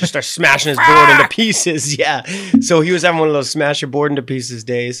terrible day and just starts smashing his board into pieces. Yeah. So he was having one of those smash your board into pieces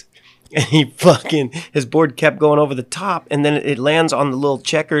days. And his board kept going over the top, and then it lands on the little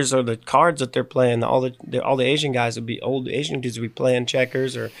checkers or the cards that they're playing. All the Asian guys would be old Asian dudes would be playing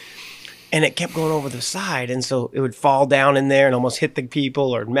checkers and it kept going over the side, and so it would fall down in there and almost hit the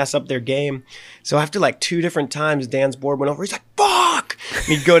people or mess up their game. So after like 2 different times, Dan's board went over. He's like, "Fuck!" And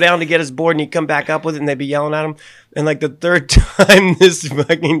he'd go down to get his board, and he'd come back up with it, and they'd be yelling at him. And like the third time, this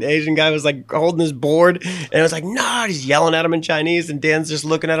fucking Asian guy was like holding his board, and it was like, "No!" He's yelling at him in Chinese, and Dan's just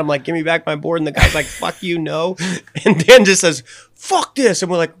looking at him like, "Give me back my board." And the guy's like, "Fuck you, no!" And Dan just says, "Fuck this!"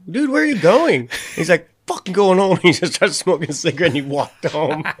 And we're like, "Dude, where are you going?" He's like, "Fucking going home." He just started smoking a cigarette and he walked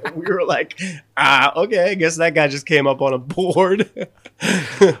home. We were like, okay, I guess that guy just came up on a board.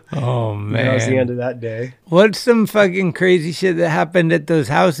 Oh, man. That was the end of that day. What's some fucking crazy shit that happened at those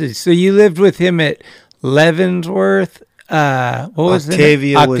houses? So you lived with him at Leavenworth, what was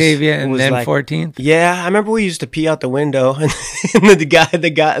Octavia it? was- Octavia and was then like- 14th? Yeah, I remember we used to pee out the window, and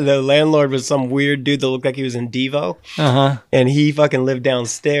the landlord was some weird dude that looked like he was in Devo, Uh-huh. and he fucking lived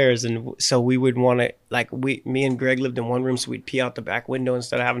downstairs, and so we would want to me and Greg lived in one room, so we'd pee out the back window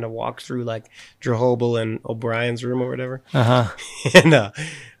instead of having to walk through like Drehobel and O'Brien's room or whatever. Uh-huh. And I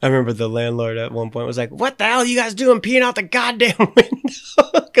remember the landlord at one point was like, "What the hell are you guys doing peeing out the goddamn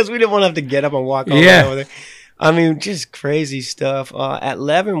window?" Because we didn't want to have to get up and walk all the way over there. I mean, just crazy stuff. At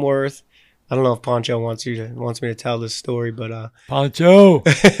Leavenworth, I don't know if Poncho wants me to tell this story, but Pancho.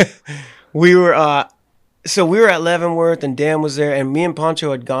 we were at Leavenworth and Dan was there, and me and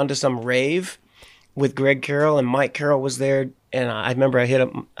Poncho had gone to some rave with Greg Carroll, and Mike Carroll was there. And I remember I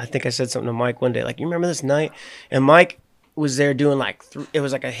think I said something to Mike one day, like, "You remember this night?" And Mike was there doing like it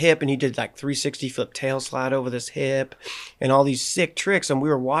was like a hip, and he did like 360 flip tail slide over this hip and all these sick tricks, and we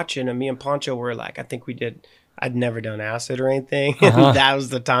were watching, and me and Poncho were like, I'd never done acid or anything, and that was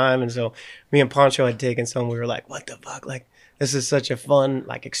the time. And so me and Poncho had taken some. We were like, "What the fuck? Like, this is such a fun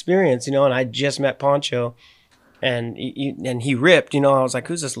like experience, you know?" And I just met Poncho, and he ripped, you know. I was like,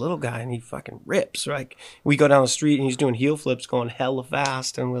 "Who's this little guy?" And he fucking rips. Like, we go down the street, and he's doing heel flips, going hella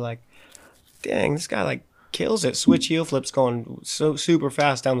fast, and we're like, "Dang, this guy like kills it!" Switch heel flips, going so super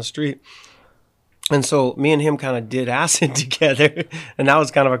fast down the street. And so me and him kind of did acid together, and that was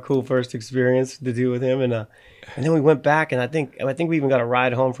kind of a cool first experience to do with him. And then we went back, and I think we even got a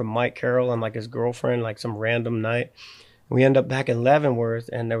ride home from Mike Carroll and like his girlfriend, like some random night. We end up back in Leavenworth,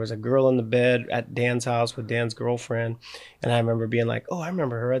 and there was a girl in the bed at Dan's house with Dan's girlfriend. And I remember being like, "Oh, I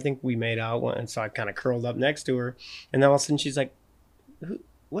remember her. I think we made out." And so I kind of curled up next to her, and then all of a sudden she's like,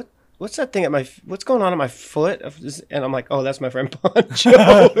 What's that thing what's going on at my foot? And I'm like, "Oh, that's my friend Poncho."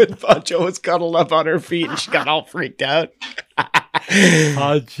 And Poncho was cuddled up on her feet, and she got all freaked out.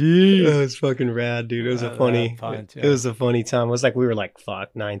 Pachi. It was fucking rad, dude. It was a funny time. It was like we were like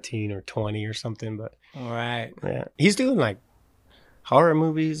 19 or 20 or something, but All right. yeah. He's doing like horror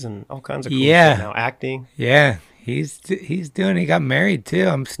movies and all kinds of cool Yeah. shit now, acting. Yeah. He got married too.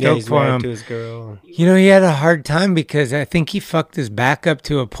 I'm Yeah, stoked he's for married him. to his girl. You know, he had a hard time because I think he fucked his back up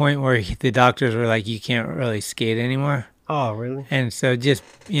to a point where the doctors were like, "You can't really skate anymore." Oh, really? And so just,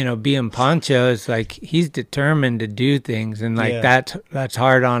 being Poncho is like, he's determined to do things, and like Yeah. that's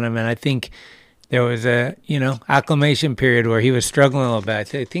hard on him. And I think there was a, acclimation period where he was struggling a little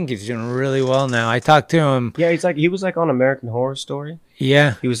bit. I think he's doing really well now. I talked to him. Yeah, he was like on American Horror Story.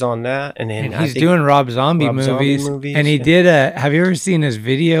 Yeah. He was on that, and then And I he's think- doing Rob Zombie Rob Zombie movies. movies, And he yeah. did have you ever seen his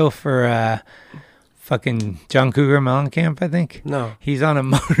video for fucking John Cougar Mellencamp, I think. No. He's on a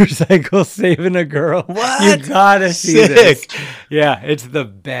motorcycle saving a girl. What? You gotta see this. Yeah, it's the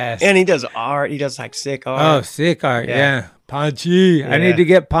best. And he does art. He does like sick art. Oh, sick art. Yeah. Yeah. Panchy. I Yeah. need to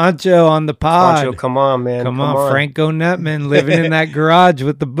get Poncho on the pod. Pancho, come on, man. Come on, Franco Nutman living in that garage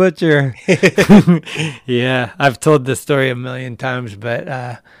with the butcher. Yeah, I've told this story a million times,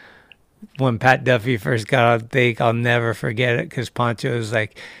 but when Pat Duffy first got on Think, I'll never forget it because Poncho was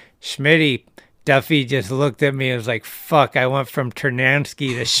like, Schmitty, Duffy just looked at me and was like, fuck, I went from Ternansky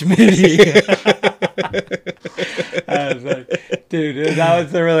to Schmitty. I was like, dude, that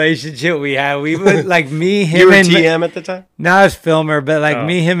was the relationship we had. We would, like, me, him, You were and TM at the time? no, I was filmer, but like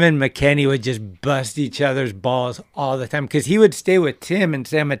me, him, and McKenny would just bust each other's balls all the time because he would stay with Tim in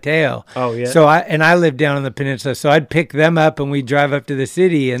San Mateo. Oh, yeah. So I lived down on the peninsula, so I'd pick them up and we'd drive up to the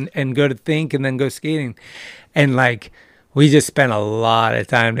city and go to Think and then go skating, and like we just spent a lot of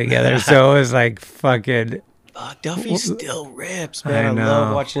time together. So it was like fucking. Duffy still rips, man. I I love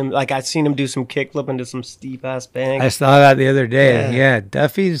know. watching him. Like, I've seen him do some kickflip into some steep ass bangs. I saw that the other day. Yeah. Yeah,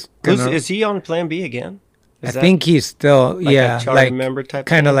 Duffy's. Is he on Plan B again? I think he's still, like a yeah, charter like member type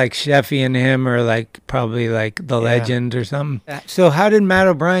kind of thing? like Sheffy and him, or like probably like the Legend or something. So how did Matt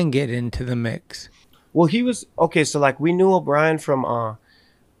O'Brien get into the mix? Well, he was okay. So like we knew O'Brien from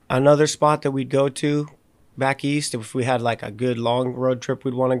another spot that we'd go to back east. If we had like a good long road trip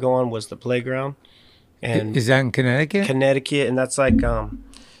we'd want to go on, was the playground, and Is that in Connecticut? Connecticut, and that's like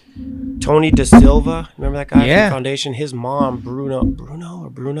Tony Da Silva. Remember that guy Yeah. from Foundation? His mom,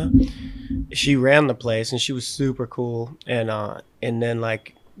 Bruna, she ran the place, and she was super cool. And then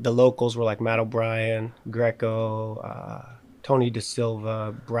like the locals were like Matt O'Brien, Greco, Tony Da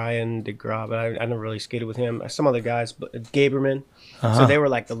Silva, Brian DeGraw, but I never really skated with him. Some other guys, but Gaberman. So they were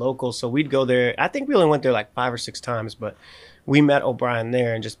like the locals. So we'd go there. I think we only went there like 5 or 6 times, but we met O'Brien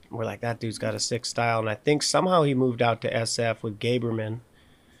there and just we're like, that dude's got a sick style. And I think somehow he moved out to SF with Gaberman.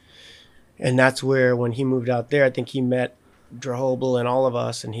 And that's where, when he moved out there, I think he met Drehobel and all of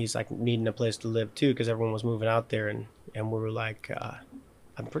us, and he's like needing a place to live too because everyone was moving out there. And we were like,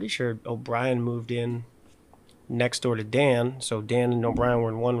 I'm pretty sure O'Brien moved in next door to Dan. So Dan and O'Brien were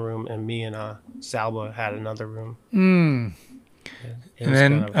in one room, and me and Salba had another room. It And was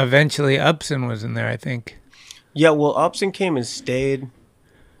then kind of- eventually Upson was in there, I think. yeah, well, Upson came and stayed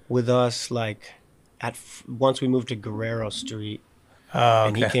with us like once we moved to Guerrero Street. Oh,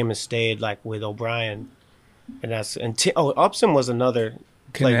 And he came and stayed like with O'Brien, and Upson was another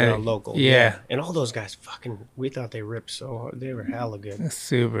playground local. Yeah. And all those guys we thought they ripped so hard. They were hella good.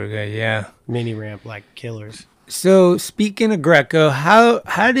 Super good, yeah. Mini ramp like killers. So speaking of Greco, how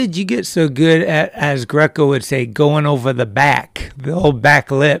did you get so good at, as Greco would say, going over the back, the old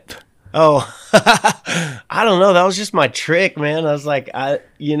back lip? Oh, I don't know. That was just my trick, man. I was like, I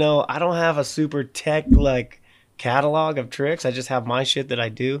don't have a super tech like catalog of tricks. I just have my shit that I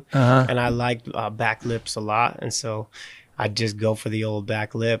do, and I like back lips a lot, and so I just go for the old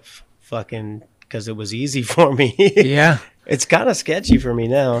back lip, fucking, because it was easy for me. Yeah. It's kind of sketchy for me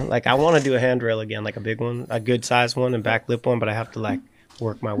now. Like, I want to do a handrail again, like a big one, a good size one, and back lip one, but I have to like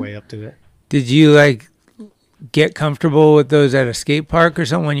work my way up to it. Did you like get comfortable with those at a skate park or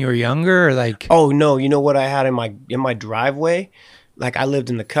something when you were younger, or like? Oh no, you know what I had in my driveway? Like, I lived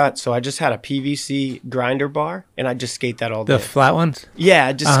in the cut, so I just had a PVC grinder bar, and I just skate that all day. The flat ones? Yeah,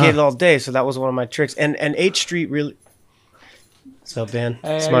 I just skated all day, so that was one of my tricks. And H Street really. What's up, Ben?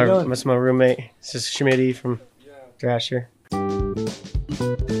 Hey, It's how you doing? my roommate. It's just Schmitty from Thrasher.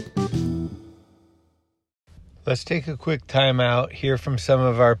 Let's take a quick time out, hear from some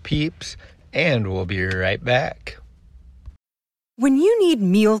of our peeps, and we'll be right back. When you need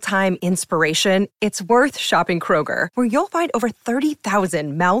mealtime inspiration, it's worth shopping Kroger, where you'll find over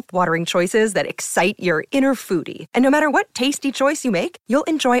 30,000 mouth-watering choices that excite your inner foodie. And no matter what tasty choice you make, you'll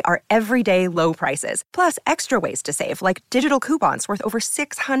enjoy our everyday low prices, plus extra ways to save, like digital coupons worth over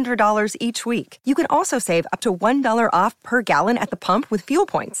 $600 each week. You can also save up to $1 off per gallon at the pump with fuel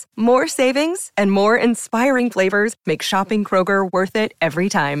points. More savings and more inspiring flavors make shopping Kroger worth it every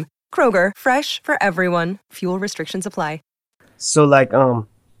time. Kroger, fresh for everyone. Fuel restrictions apply. So like,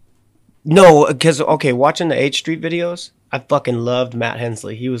 no, because okay, watching the H Street videos, I fucking loved Matt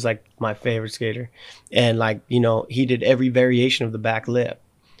Hensley. He was like my favorite skater, and like, he did every variation of the back lip.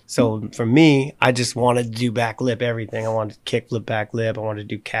 So for me, I just wanted to do back lip everything. I wanted to kick flip back lip. I wanted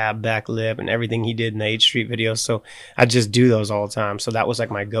to do cab back lip and everything he did in the H Street videos. So I just do those all the time. So that was like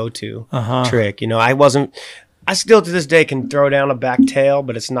my go-to trick. I still to this day can throw down a back tail,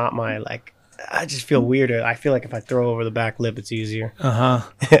 but it's not my like. I just feel weirder. I feel like if I throw over the back lip, it's easier.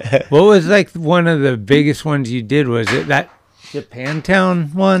 What was like one of the biggest ones you did? Was it that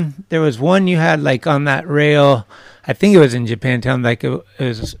Japantown one? There was one you had like on that rail. I think it was in Japantown. Like it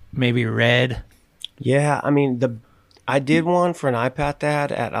was maybe red. Yeah, I mean I did one for an iPad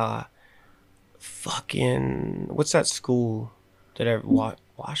dad at fucking what's that school that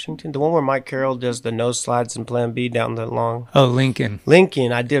Washington? The one where Mike Carroll does the nose slides and Plan B down the long. Oh, Lincoln.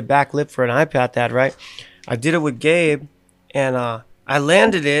 I did a backflip for an iPad dad, right? I did it with Gabe, and I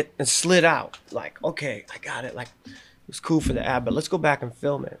landed it and slid out. Like, okay, I got it. Like, it was cool for the ad, but let's go back and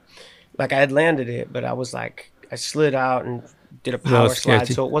film it. Like, I had landed it, but I was like, I slid out and did a power slide,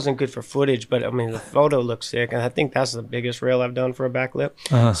 so it wasn't good for footage, but I mean, the photo looks sick, and I think that's the biggest rail I've done for a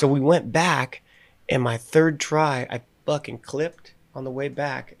backflip. So we went back, and my third try, I fucking clipped on the way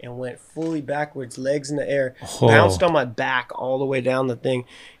back and went fully backwards, legs in the air, bounced on my back all the way down the thing,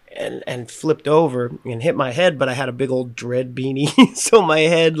 and flipped over and hit my head, but I had a big old dread beanie, so my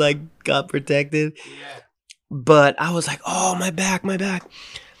head like got protected. But I was like, oh, my back.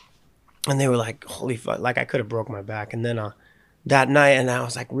 And they were like, holy fuck, like I could have broke my back. And then that night, and I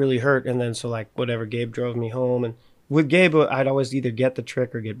was like really hurt. And then so like whatever, Gabe drove me home. And with Gabe, I'd always either get the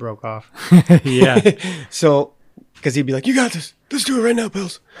trick or get broke off. Yeah. So, because he'd be like, you got this. Let's do it right now,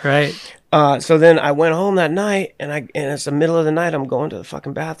 Pills. Right. So then I went home that night, and it's the middle of the night. I'm going to the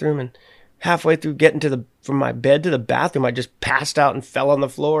fucking bathroom, and halfway through getting from my bed to the bathroom, I just passed out and fell on the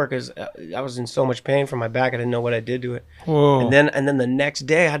floor because I was in so much pain from my back. I didn't know what I did to it. Whoa. And then the next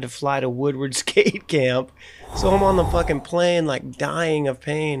day, I had to fly to Woodward Skate Camp. So I'm on the fucking plane, like dying of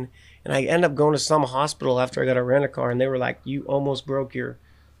pain, and I end up going to some hospital after I got a rent-a-car, and they were like, "You almost broke your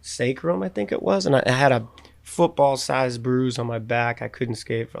sacrum," I think it was, and I had a football-sized bruise on my back. I couldn't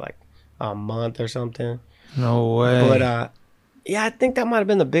skate for like a month or something. No way. But yeah, I think that might have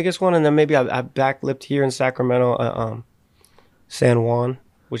been the biggest one. And then maybe I backflipped here in Sacramento, San Juan,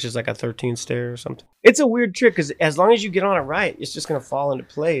 which is like a 13 stair or something. It's a weird trick because as long as you get on it right, it's just gonna fall into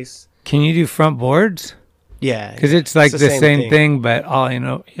place. Can you do front boards? Yeah, because it's like the same thing, but all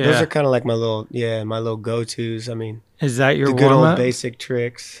yeah. Those are kind of like my little go-tos. I mean, is that your the good old basic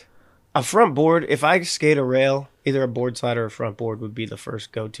tricks? A front board, if I skate a rail, either a board slide or a front board would be the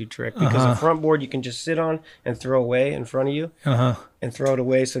first go-to trick. Because a front board you can just sit on and throw away in front of you and throw it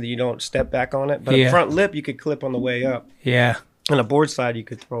away so that you don't step back on it. But a front lip you could clip on the way up. Yeah. And a board slide you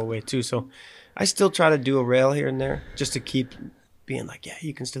could throw away too. So I still try to do a rail here and there just to keep being like, yeah,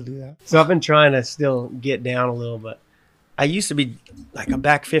 you can still do that. So I've been trying to still get down a little, but I used to be like a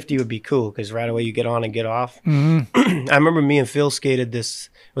back 50 would be cool because right away you get on and get off. Mm-hmm. I remember me and Phil skated this.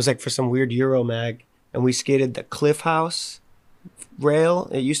 It was like for some weird Euro mag, and we skated the Cliff House rail.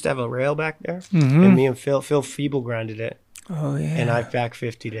 It used to have a rail back there, and me and Phil feeble grinded it. Oh yeah, and I back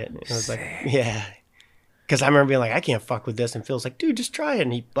 50'd it. And it was like, yeah, because I remember being like, I can't fuck with this, and Phil's like, dude, just try it,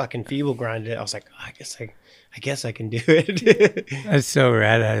 and he fucking feeble grinded it. I was like, oh, I guess I can do it. That's so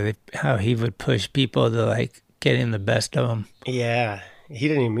rad how he would push people to like get in the best of them. Yeah, he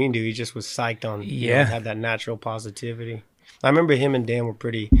didn't even mean to. He just was psyched on. Had that natural positivity. I remember him and Dan were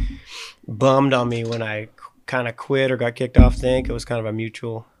pretty bummed on me when I kind of quit or got kicked off. I think it was kind of a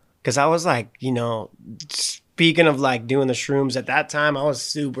mutual, because I was like, speaking of like doing the shrooms at that time, I was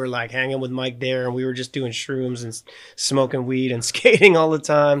super like hanging with Mike Dare, and we were just doing shrooms and smoking weed and skating all the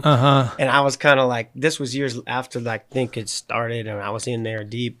time. And I was kind of like, this was years after like Think it started, and I was in there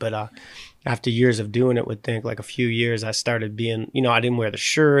deep, but after years of doing it with Think, like a few years, I started being, I didn't wear the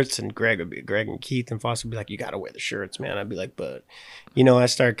shirts, and Greg and Keith and Foster would be like, you got to wear the shirts, man. I'd be like, but, I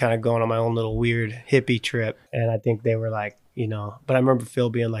started kind of going on my own little weird hippie trip. And I think they were like, but I remember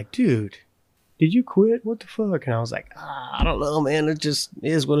Phil being like, dude, did you quit? What the fuck? And I was like, I don't know, man. It just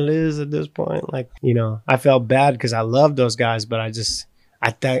is what it is at this point. Like, I felt bad because I loved those guys, but I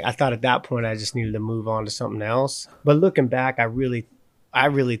thought at that point I just needed to move on to something else. But looking back, I really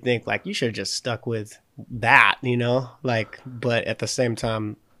think like you should have just stuck with that, but at the same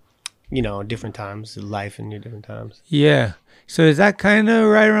time, different times, life in your different times. Yeah. So is that kind of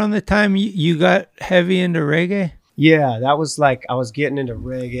right around the time you got heavy into reggae? Yeah, that was like, I was getting into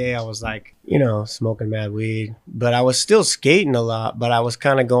reggae. I was like, smoking mad weed, but I was still skating a lot, but I was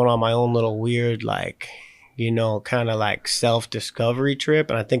kind of going on my own little weird, like, kind of like self-discovery trip.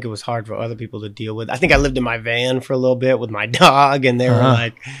 And I think it was hard for other people to deal with. I think I lived in my van for a little bit with my dog, and they were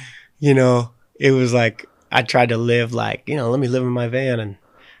like, it was like, I tried to live like, let me live in my van, and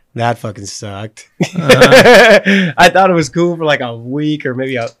that fucking sucked. I thought it was cool for like a week or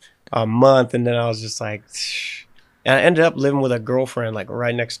maybe a month. And then I was just like, And I ended up living with a girlfriend like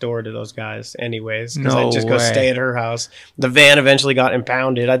right next door to those guys anyways, because No I'd just go way. stay at her house. The van eventually got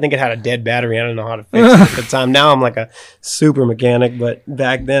impounded. I think it had a dead battery. I don't know how to fix it at the time. Now I'm like a super mechanic, but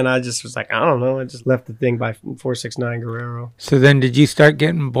back then I just was like, I don't know. I just left the thing by 469 Guerrero. So then did you start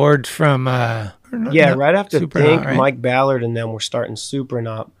getting boards from Yeah, right after Supernaut, Think, right? Mike Ballard and them were starting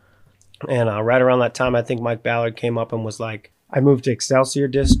Supernaut. And right around that time, I think Mike Ballard came up and was like, I moved to Excelsior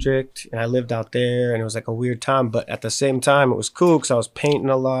District and I lived out there, and it was like a weird time. But at the same time, it was cool because I was painting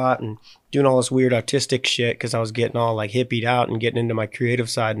a lot and doing all this weird artistic shit because I was getting all like hippied out and getting into my creative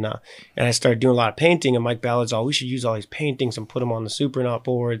side now. And I started doing a lot of painting, and Mike Ballard's all, we should use all these paintings and put them on the Supernaut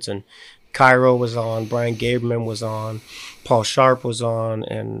boards. And Cairo was on, Brian Gaberman was on, Paul Sharp was on,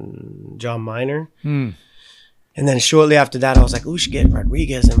 and John Miner. And then shortly after that, I was like, we should get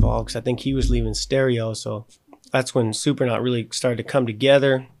Rodriguez involved because I think he was leaving Stereo. So that's when Supernaut really started to come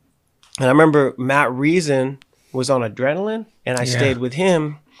together. And I remember Matt Reason was on Adrenaline, and I stayed with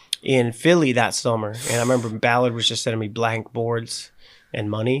him in Philly that summer. And I remember Ballard was just sending me blank boards and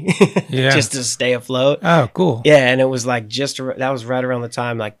money just to stay afloat. Oh, cool. Yeah, and it was like that was right around the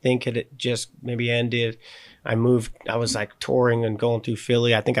time like Think had just maybe ended. I was like touring and going through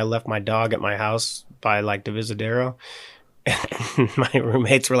Philly. I think I left my dog at my house by like Divisadero. And my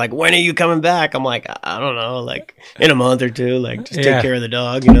roommates were like, when are you coming back? I'm like, I don't know, like in a month or two, like just take care of the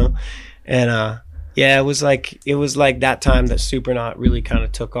dog, you know? And it was like that time that Supernaut really kind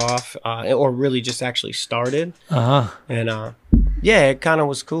of took off, or really just actually started. And it kind of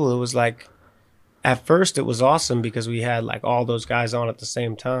was cool. It was like, at first it was awesome because we had like all those guys on at the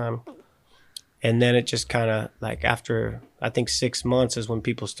same time. And then it just kind of like after, I think 6 months is when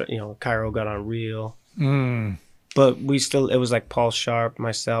people start, Cairo got on Real. But it was like Paul Sharp,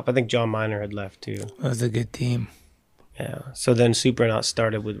 myself. I think John Miner had left too. That was a good team. Yeah. So then Supernaut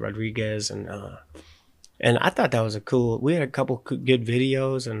started with Rodriguez, and I thought that was we had a couple good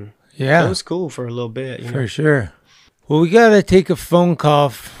videos, and it was cool for a little bit. For sure. Well, we got to take a phone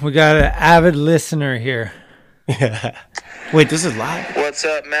call. We got an avid listener here. Wait, this is live? What's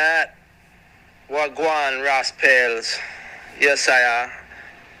up, Matt? Wagwan, Ross Pales. Yes, I are.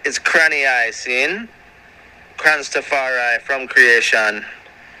 It's Cranny Eye scene. Cranstafari from Creation.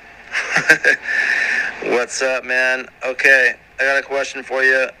 What's up, man? Okay, I got a question for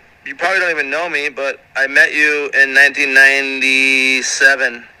you. You probably don't even know me, but I met you in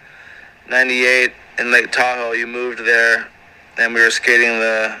 1997, 98 in Lake Tahoe. You moved there, and we were skating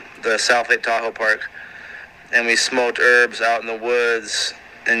the South Lake Tahoe Park, and we smoked herbs out in the woods,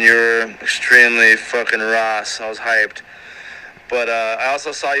 and you were extremely fucking Ross. I was hyped. But I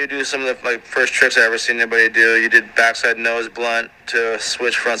also saw you do some of the first tricks I ever seen anybody do. You did backside nose blunt to a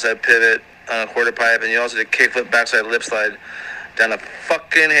switch frontside pivot on a quarter pipe, and you also did kickflip backside lip slide down a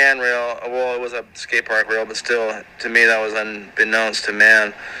fucking handrail. Well, it was a skate park rail, but still, to me, that was unbeknownst to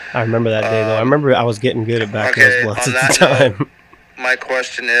man. I remember that day, though. I remember I was getting good at back nose blunts on at that the time. Note, my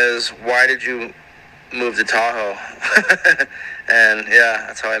question is, why did you move to Tahoe? And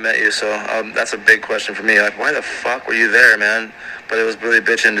that's how I met you. So that's a big question for me. Like, why the fuck were you there, man? But it was really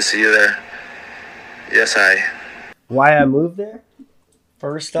bitching to see you there. Yes, Why I moved there?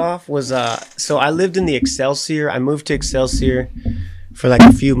 First off was so I lived in the Excelsior. I moved to Excelsior for like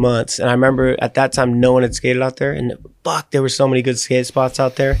a few months, and I remember at that time no one had skated out there, and there were so many good skate spots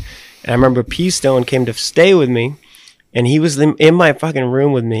out there. And I remember P Stone came to stay with me, and he was in my fucking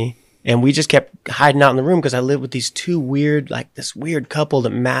room with me. And we just kept hiding out in the room because I lived with these two this weird couple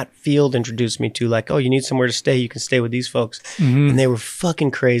that Matt Field introduced me to. Like, oh, you need somewhere to stay? You can stay with these folks. And they were fucking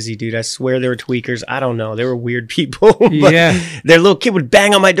crazy, dude. I swear they were tweakers. I don't know. They were weird people. Their little kid would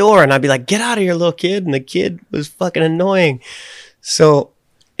bang on my door, and I'd be like, get out of here, little kid. And the kid was fucking annoying. So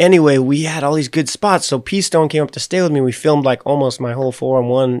anyway, we had all these good spots. So P Stone came up to stay with me. We filmed like almost my whole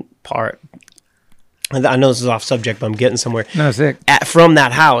 4-on-1 part. I know this is off subject, but I'm getting somewhere. No, sick. From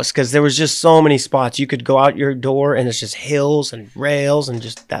that house, because there was just so many spots. You could go out your door, and it's just hills and rails, and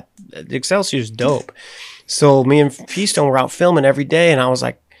just that. Excelsior's dope. So me and P-Stone were out filming every day, and I was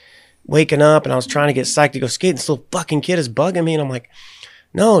like waking up, and I was trying to get psyched to go skate, and this little fucking kid is bugging me, and I'm like,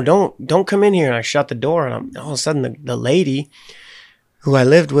 no, don't come in here. And I shut the door, and all of a sudden the lady who I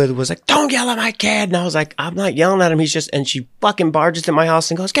lived with was like, don't yell at my kid. And I was like, I'm not yelling at him. And she fucking barges to my house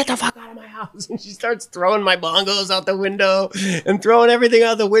and goes, get the fuck out of my house. And she starts throwing my bongos out the window and throwing everything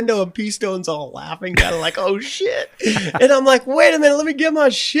out the window. And P-Stone's all laughing, kind of like, oh shit. And I'm like, wait a minute, let me get my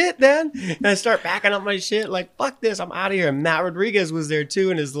shit, man. And I start backing up my shit, like, fuck this, I'm out of here. And Matt Rodriguez was there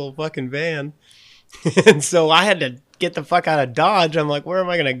too in his little fucking van. And so I had to get the fuck out of Dodge. I'm like, where am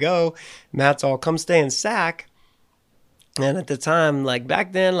I going to go? Matt's all, come stay in Sac. And at the time, like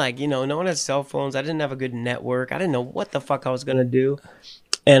back then, like, you know, no one had cell phones. I didn't have a good network. I didn't know what the fuck I was going to do.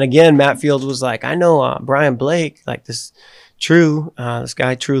 And again, Matt Fields was like, I know Brian Blake, like this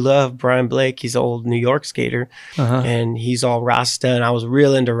guy, True Love, Brian Blake. He's an old New York skater, and he's all Rasta. And I was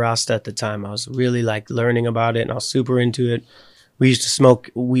real into Rasta at the time. I was really like learning about it, and I was super into it. We used to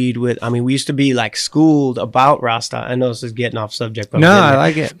smoke weed we used to be like schooled about Rasta. I know this is getting off subject, but no, I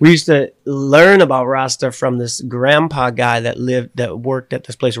like it. We used to learn about Rasta from this grandpa guy that worked at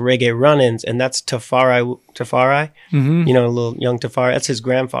this place, Reggae Run-Ins, and that's Tafari. Mm-hmm. You know, little young Tafari. That's his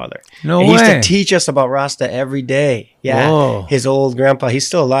grandfather. No and way. He used to teach us about Rasta every day. Yeah, Whoa. His old grandpa, he's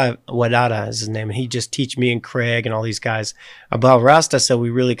still alive. Wadada is his name, and he just teach me and Craig and all these guys about Rasta. So we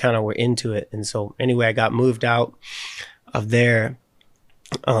really kind of were into it. And so anyway, I got moved out of there,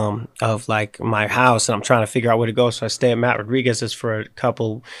 of like my house, and I'm trying to figure out where to go. So I stay at Matt Rodriguez's for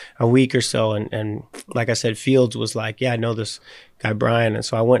a week or so. And like I said, Fields was like, yeah, I know this guy, Brian. And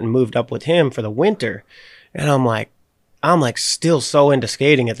so I went and moved up with him for the winter. And I'm like still so into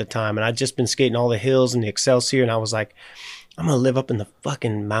skating at the time. And I'd just been skating all the hills and the Excelsior. And I was like, I'm going to live up in the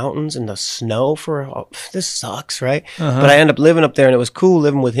fucking mountains in the snow this sucks, right? But I ended up living up there, and it was cool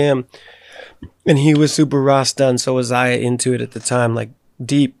living with him. And he was super Rasta, and so was I into it at the time, like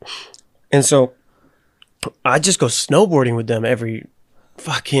deep. And so I just go snowboarding with them every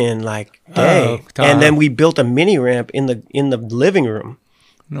fucking like day. And then we built a mini ramp in the living room,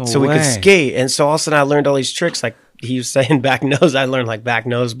 so we could skate. And so all of a sudden I learned all these tricks, like he was saying back nose. I learned like back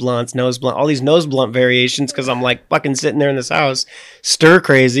nose blunts, nose blunt, all these nose blunt variations, because I'm like fucking sitting there in this house, stir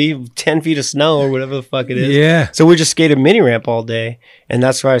crazy, 10 feet of snow or whatever the fuck it is. Yeah. So we just skated mini ramp all day, and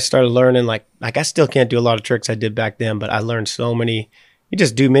that's where I started learning. Like I still can't do a lot of tricks I did back then, but I learned so many. You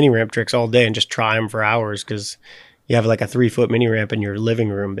just do mini ramp tricks all day and just try them for hours, because you have like a 3-foot mini ramp in your living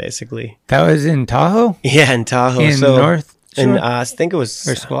room, basically. That was in Tahoe? Yeah, in Tahoe. In North Shore? And I think it was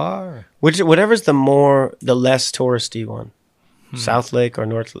or Squaw? Whatever's the less touristy one. South Lake or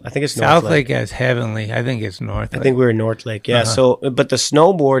North. I think it's North South Lake. Lake has Heavenly. I think it's North Lake. I think we were in North Lake. Yeah. So, but the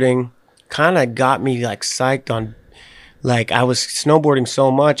snowboarding kind of got me like psyched on. Like I was snowboarding so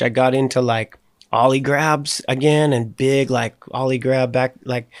much, I got into like ollie grabs again, and big like ollie grab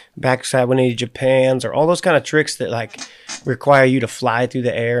backside 180 Japans, or all those kind of tricks that like require you to fly through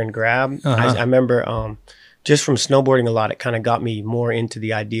the air and grab. I remember just from snowboarding a lot, it kind of got me more into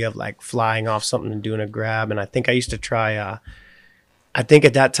the idea of like flying off something and doing a grab. And I think I used to try I think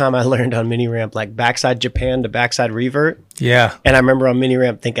at that time I learned on mini ramp like backside Japan to backside revert. Yeah. And I remember on mini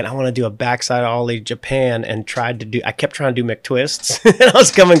ramp thinking I want to do a backside ollie Japan, and I kept trying to do McTwists, and I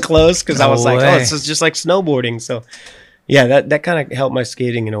was coming close because I was like, oh, this is just like snowboarding. So yeah, that kind of helped my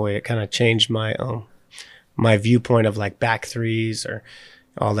skating in a way. It kind of changed my my viewpoint of like back threes or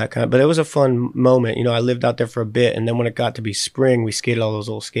all that kind of, but it was a fun moment. You know, I lived out there for a bit, and then when it got to be spring, we skated all those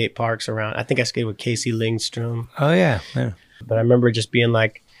old skate parks around. I think I skated with Casey Lindstrom. Oh yeah. But I remember just being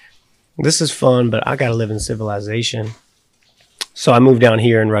like, this is fun, but I got to live in civilization. So I moved down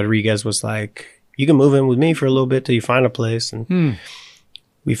here, and Rodriguez was like, you can move in with me for a little bit till you find a place. And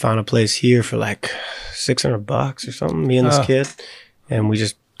we found a place here for like $600 or something, me and this kid. And we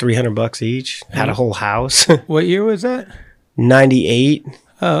just $300 each, had a whole house. What year was that? 98.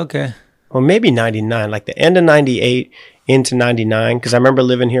 Oh, okay. Or maybe 99, like the end of 98 into 99, because I remember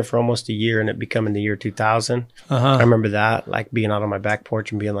living here for almost a year and it becoming the year 2000. I remember that, like being out on my back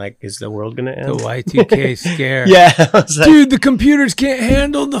porch and being like, is the world going to end? The Y2K scare. Yeah. I was like, dude, the computers can't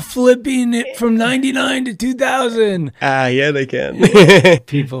handle the flipping it from 99 to 2000. Yeah, they can.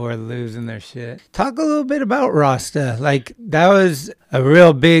 People were losing their shit. Talk a little bit about Rasta. Like, that was a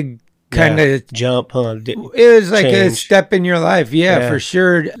real big kind of jump, huh? It was like a step in your life. Yeah, for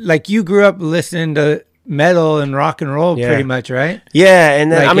sure. Like, you grew up listening to metal and rock and roll pretty much, right? Yeah,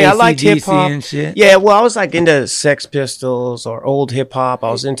 and then like I liked hip hop and shit. Yeah, well, I was like into Sex Pistols or old hip hop.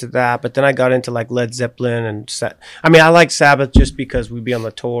 I was into that, but then I got into like Led Zeppelin and I liked Sabbath just because we'd be on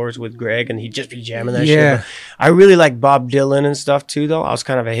the tours with Greg and he'd just be jamming that shit. But I really like Bob Dylan and stuff too, though. I was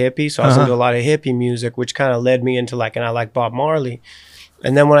kind of a hippie, so I was into a lot of hippie music, which kind of led me into like, and I like Bob Marley.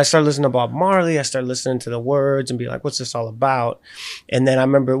 And then when I started listening to Bob Marley, I started listening to the words and be like, what's this all about? And then I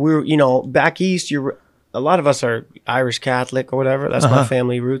remember we were, back east, a lot of us are Irish Catholic or whatever. That's my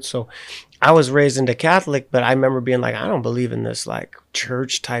family roots. So I was raised into Catholic, but I remember being like, I don't believe in this like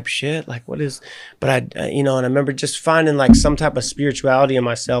church type shit. Like what is, but and I remember just finding like some type of spirituality in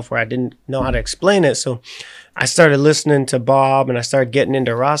myself where I didn't know how to explain it. So I started listening to Bob and I started getting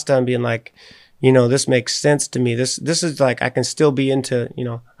into Rasta and being like, this makes sense to me. This is like, I can still be into,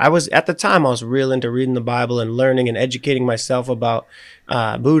 I was real into reading the Bible and learning and educating myself about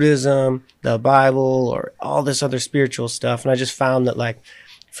Buddhism, the Bible, or all this other spiritual stuff. And I just found that, like,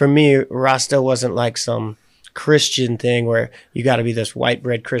 for me, Rasta wasn't like some Christian thing where you got to be this white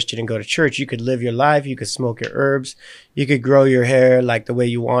bread Christian and go to church. You could live your life. You could smoke your herbs. You could grow your hair like the way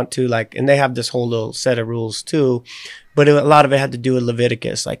you want to. Like, and they have this whole little set of rules too. But a lot of it had to do with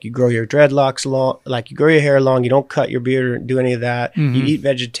Leviticus. Like, you grow your dreadlocks long, like you grow your hair long. You don't cut your beard or do any of that. Mm-hmm. You eat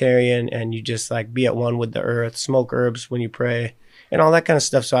vegetarian, and you just like be at one with the earth, smoke herbs when you pray and all that kind of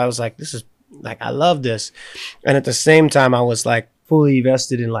stuff. So I was like, this is like, I love this. And at the same time, I was like, fully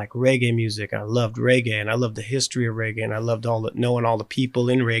vested in like reggae music. I loved reggae, and I loved the history of reggae, and I loved knowing all the people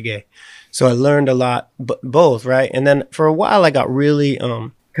in reggae. So I learned a lot, both, right? And then for a while, I got really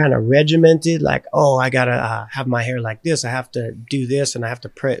kind of regimented, like, oh, I gotta have my hair like this. I have to do this, and I have to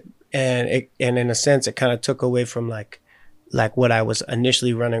pray. And in a sense, it kind of took away from like what I was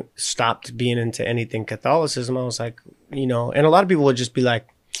initially running. Stopped being into anything Catholicism. I was like, and a lot of people would just be like,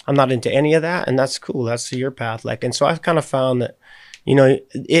 I'm not into any of that, and that's cool. That's your path. Like, and so I've kind of found that,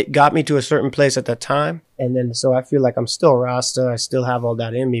 it got me to a certain place at that time. And then, so I feel like I'm still Rasta. I still have all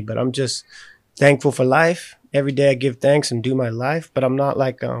that in me, but I'm just thankful for life. Every day I give thanks and do my life, but I'm not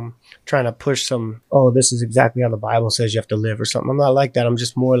like, trying to push some, oh, this is exactly how the Bible says you have to live or something. I'm not like that. I'm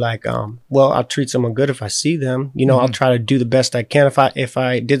just more like, well, I'll treat someone good if I see them. Mm-hmm. I'll try to do the best I can. If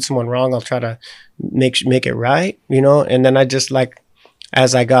I did someone wrong, I'll try to make it right, and then I just like,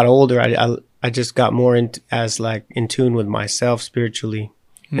 as I got older, I just got more in tune with myself spiritually.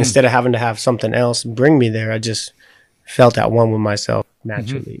 Instead of having to have something else bring me there, I just felt at one with myself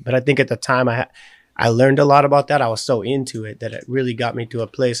naturally. Mm-hmm. But I think at the time I learned a lot about that. I was so into it that it really got me to a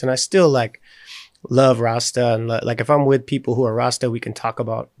place. And I still like love Rasta, and like if I'm with people who are Rasta, we can talk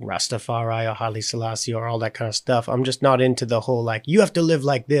about Rastafari or Haile Selassie or all that kind of stuff. I'm just not into the whole like, you have to live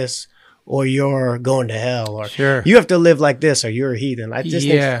like this or you're going to hell, or sure, you have to live like this or you're a heathen. I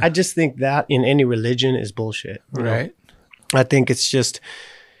just think that in any religion is bullshit. Right. I think it's just,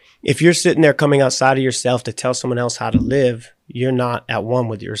 if you're sitting there coming outside of yourself to tell someone else how to live, you're not at one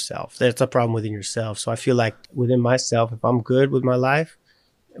with yourself. That's a problem within yourself. So I feel like within myself, if I'm good with my life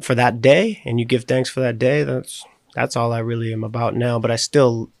for that day and you give thanks for that day, that's all I really am about now. But I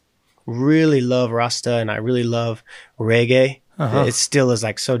still really love Rasta, and I really love reggae. Uh-huh. It still is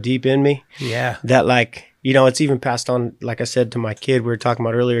like so deep in me. Yeah. That like, it's even passed on, like I said, to my kid we were talking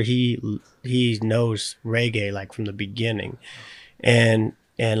about earlier. He knows reggae like from the beginning. And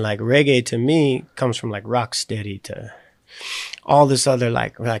like reggae to me comes from like Rocksteady to all this other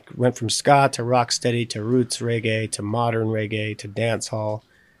like went from ska to Rocksteady to roots reggae to modern reggae to dancehall.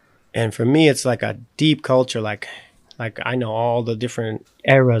 And for me, it's like a deep culture. Like I know all the different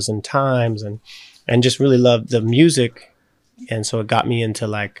eras and times, and just really love the music. And so it got me into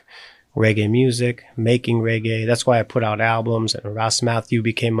like reggae music, making reggae. That's why I put out albums, and Ross Matthew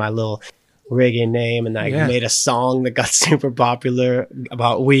became my little reggae name, and I made a song that got super popular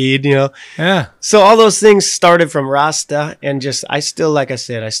about weed, Yeah. So all those things started from Rasta, and just, I still, like I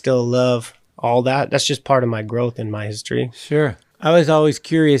said, I still love all that. That's just part of my growth in my history. Sure. I was always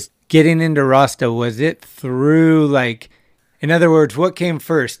curious, getting into Rasta, was it through like, in other words, what came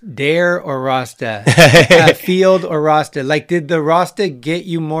first, Dare or Rasta? Field or Rasta? Like, did the Rasta get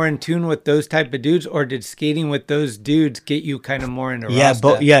you more in tune with those type of dudes, or did skating with those dudes get you kind of more into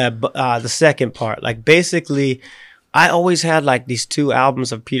Rasta? The second part. Like, basically, I always had like these two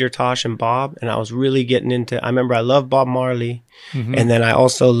albums of Peter Tosh and Bob, and I was really getting into, I remember I loved Bob Marley, and then I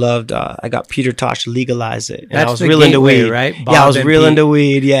also loved, I got Peter Tosh Legalize It. And That's I was the real gateway, into weed. Right? Bob, I was real into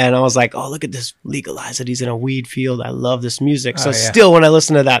weed, and I was like, oh, look at this, Legalize It. He's in a weed field. I love this music. So still, when I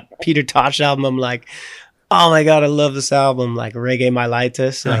listen to that Peter Tosh album, I'm like, oh my God, I love this album. Like Reggae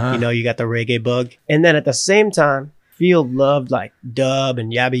Mylitis, like, you got the reggae bug. And then at the same time, Field loved like dub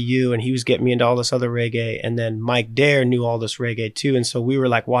and Yabby U, and he was getting me into all this other reggae. And then Mike Dare knew all this reggae too. And so we were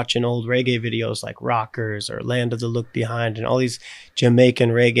like watching old reggae videos like Rockers or Land of the Look Behind and all these Jamaican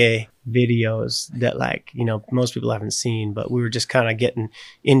reggae videos that like, most people haven't seen, but we were just kind of getting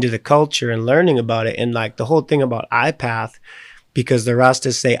into the culture and learning about it. And like the whole thing about I-Path, because the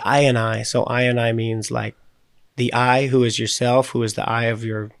Rastas say I and I. So I and I means like the I, who is yourself, who is the I of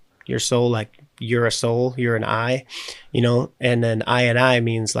your soul, like you're a soul, you're an I, and then I and I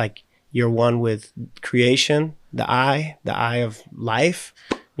means like you're one with creation, the I of life,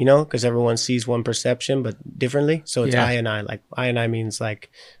 because everyone sees one perception but differently. So it's I and I, like I and I means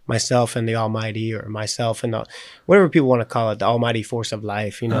like myself and the Almighty, or myself and the, whatever people want to call it, the almighty force of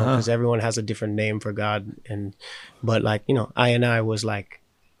life, because everyone has a different name for God. But like, I and I was like,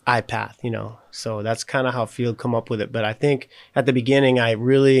 iPath, you know. So that's kind of how Field come up with it. But I think at the beginning,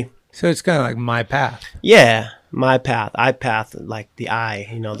 So it's kind of like my path. Yeah, my path, iPath, like the eye,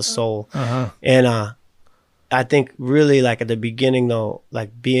 you know, the soul. And I think really like at the beginning though,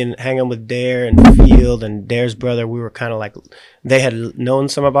 like hanging with Dare and Field and Dare's brother, we were kind of like, they had known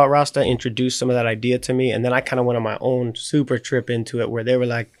some about Rasta, introduced some of that idea to me. And then I kind of went on my own super trip into it where they were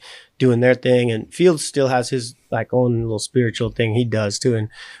like doing their thing, and Field still has his like own little spiritual thing he does too. And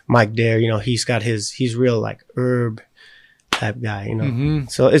Mike Dare, you know, he's real like herb type guy, you know.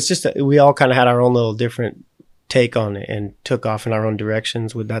 So it's just we all kind of had our own little different take on it and took off in our own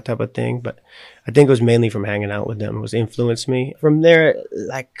directions with that type of thing. But I think it was mainly from hanging out with them. It was influenced me. From there,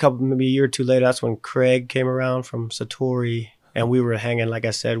 like maybe a year or two later, that's when Craig came around from Satori, and we were hanging, like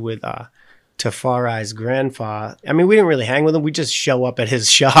I said, with Tafari's grandfather. I mean, we didn't really hang with him. We just show up at his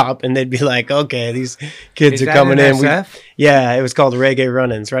shop, and they'd be like, "Okay, these kids are coming in." Yeah, it was called Reggae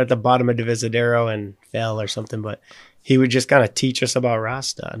Run-Ins, right at the bottom of Divisadero and Fell or something. But he would just kind of teach us about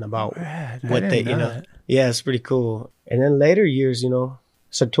Rasta and about what they, you know. Yeah, it's pretty cool. And then later years, you know,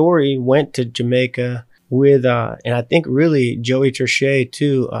 Satori went to Jamaica with, and I think really Joey Terche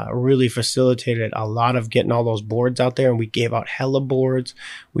too, really facilitated a lot of getting all those boards out there. And we gave out hella boards.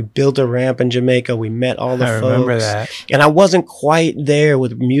 We built a ramp in Jamaica. We met all the folks. I remember that. And I wasn't quite there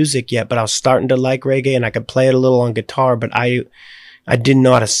with music yet, but I was starting to like reggae, and I could play it a little on guitar, but I didn't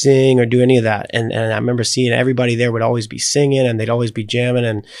know how to sing or do any of that. And I remember seeing everybody there would always be singing, and they'd always be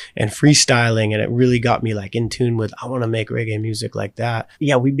jamming and freestyling. And it really got me like in tune with, I want to make reggae music like that.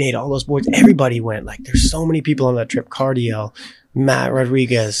 Yeah, we made all those boards. Everybody went. Like, there's so many people on that trip. Cardiel, Matt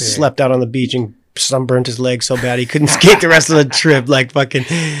Rodriguez slept out on the beach and sunburnt his leg so bad he couldn't skate the rest of the trip. Like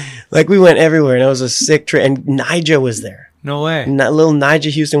we went everywhere, and it was a sick trip. And Nigel was there. No way. Little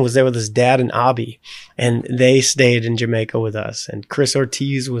Nigel Houston was there with his dad and Abby, and they stayed in Jamaica with us. And Chris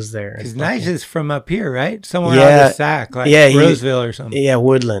Ortiz was there. Because Nigel's from up here, right? Somewhere out of the Sac, like Roseville or something. Yeah,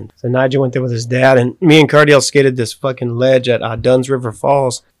 Woodland. So Nigel went there with his dad, and me and Cardiel skated this fucking ledge at Dunn's River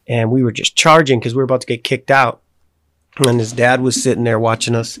Falls, and we were just charging because we were about to get kicked out. And his dad was sitting there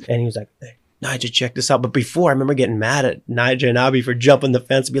watching us, and he was like, "Hey, Nigel, check this out." But before, I remember getting mad at Nigel and Abby for jumping the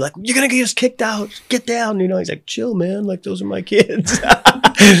fence and be like, "You're going to get us kicked out. Get down." You know, he's like, "Chill, man. Like, those are my kids."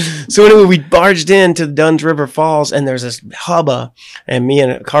 So anyway, we barged into Dunn's River Falls, and there's this hubba, and me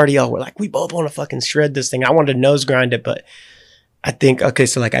and Cardiel were like, we both want to fucking shred this thing. I wanted to nose grind it, but I think, okay,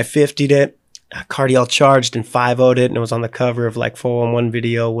 so like I 50'd it. Cardiel charged and 5-0'd it, and it was on the cover of like 411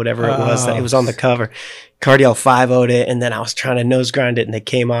 video, whatever it was. It was on the cover. Cardiel 5-0'd it, and then I was trying to nose grind it, and they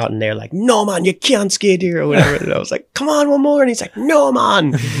came out and they're like, "No, man, you can't skate here," or whatever. And I was like, "Come on, one more." And he's like, "No,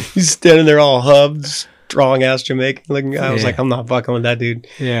 man." He's standing there all hubbed, strong ass Jamaican looking guy. I was like, I'm not fucking with that dude.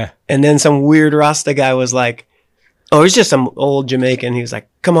 Yeah. And then some weird Rasta guy was like, oh, he's just some old Jamaican. He was like,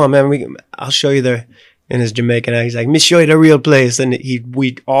 "Come on, man, I'll show you in his Jamaican. He's like, "Me show you the real place." And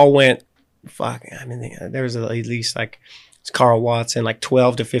we all went. Fuck, I mean, there was at least like, it's Carl Watson, like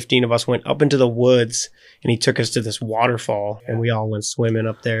 12 to 15 of us went up into the woods, and he took us to this waterfall, and we all went swimming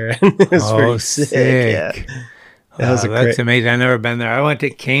up there. It was pretty sick. Yeah. That's amazing. I've never been there. I went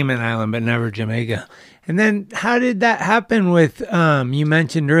to Cayman Island, but never Jamaica. And then how did that happen with, you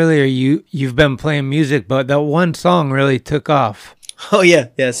mentioned earlier, you've been playing music, but that one song really took off. Oh, yeah.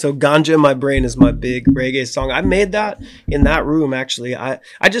 Yeah. So Ganja in My Brain is my big reggae song. I made that in that room, actually. I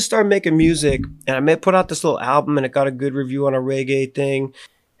just started making music, and I put out this little album, and it got a good review on a reggae thing.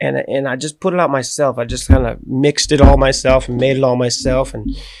 And I just put it out myself. I just kind of mixed it all myself and made it all myself.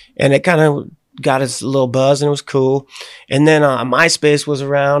 And it kind of got its little buzz, and it was cool. And then MySpace was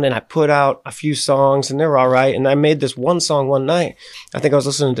around, and I put out a few songs, and they were all right. And I made this one song one night. I think I was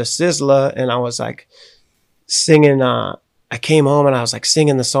listening to Sizzla, and I was like singing, I came home and I was like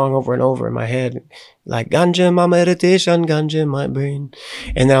singing the song over and over in my head, like "Ganja in my meditation, ganja in my brain."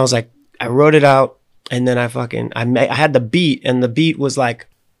 And then I was like, I wrote it out, and then I had the beat, and the beat was like,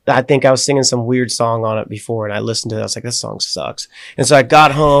 I think I was singing some weird song on it before, and I listened to it. I was like, this song sucks. And so I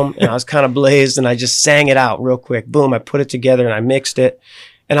got home, and I was kind of blazed, and I just sang it out real quick. Boom, I put it together, and I mixed it.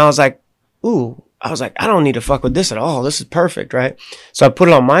 And I was like, I don't need to fuck with this at all. This is perfect, right? So I put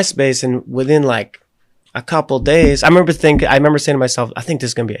it on MySpace, and within like a couple days, I remember saying to myself, I think this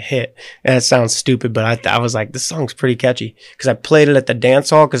is going to be a hit. And it sounds stupid, but I was like, this song's pretty catchy. Because I played it at the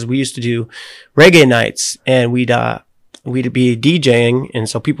dance hall, because we used to do reggae nights, and we'd be DJing, and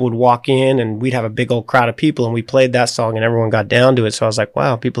so people would walk in, and we'd have a big old crowd of people, and we played that song, and everyone got down to it. So I was like,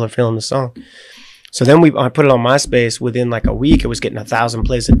 wow, people are feeling the song. So then I put it on MySpace. Within like a week, it was getting 1,000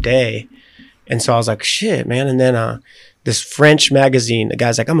 plays a day. And so I was like, shit, man. And then this French magazine. The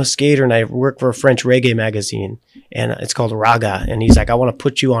guy's like, I'm a skater and I work for a French reggae magazine, and it's called Raga. And he's like, I want to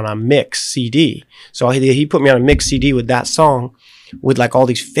put you on a mix CD. So he put me on a mix CD with that song, with like all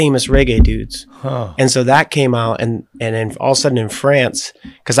these famous reggae dudes. Huh. And so that came out, and then all of a sudden in France,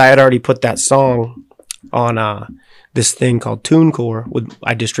 because I had already put that song on this thing called TuneCore.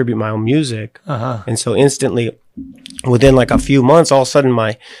 I distribute my own music. And so instantly, within like a few months, all of a sudden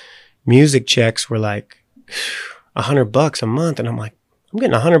my music checks were like $100 a month. And I'm like, I'm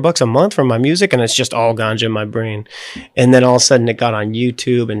getting $100 a month from my music, and it's just all ganja in my brain. And then all of a sudden it got on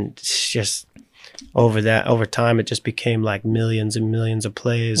YouTube, and it's just over time it just became like millions and millions of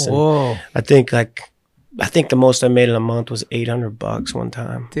plays. Whoa. And I think the most I made in a month was $800 one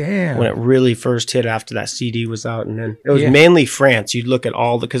time. Damn. When it really first hit after that CD was out. And then it was mainly France. You'd look at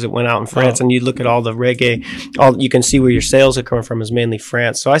because it went out in France, and you'd look at all the reggae, you can see where your sales are coming from is mainly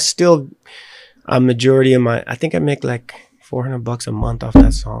France. So a majority of I think I make like $400 a month off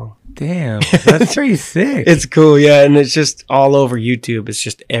that song. Damn. That's pretty sick. It's cool. Yeah. And it's just all over YouTube. It's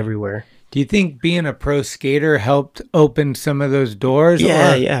just everywhere. Do you think being a pro skater helped open some of those doors?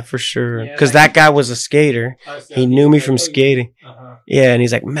 Yeah, for sure. Because that guy was a skater. He knew me from skating. Yeah, and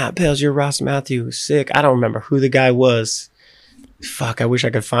he's like, Matt Bales, you're Ross Matthews. Sick. I don't remember who the guy was. Fuck, I wish I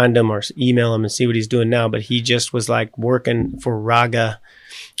could find him or email him and see what he's doing now. But he just was like working for Raga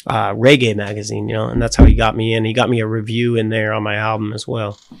Reggae magazine, and that's how he got me in. He got me a review in there on my album as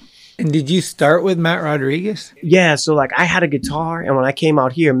well. And did you start with Matt Rodriguez? Yeah, so like I had a guitar, and when I came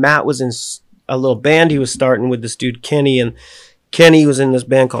out here, Matt was in a little band he was starting with this dude Kenny, and Kenny was in this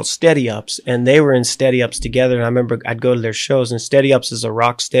band called Steady Ups, and they were in Steady Ups together. And I remember I'd go to their shows, and Steady Ups is a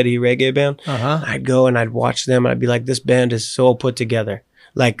rock steady reggae band. I'd go and I'd watch them, and I'd be like, this band is so put together.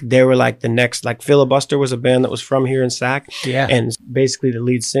 Like they were like the next, like Filibuster was a band that was from here in Sac. Yeah. And basically the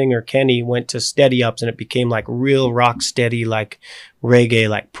lead singer, Kenny, went to Steady Ups, and it became like real rock steady, like reggae,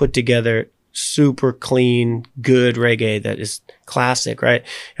 like put together, super clean, good reggae that is classic, right?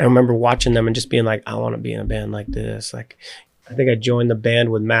 And I remember watching them and just being like, I want to be in a band like this. Like, I think I joined the band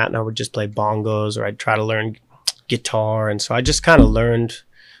with Matt, and I would just play bongos, or I'd try to learn guitar. And so I just kind of learned,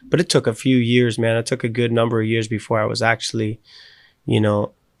 but it took a few years, man. It took a good number of years before I was actually,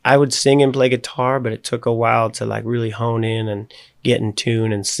 I would sing and play guitar, but it took a while to like really hone in and get in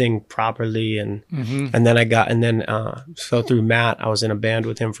tune and sing properly. And so through Matt, I was in a band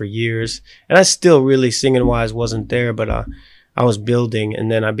with him for years, and I still really singing wise wasn't there, but I was building.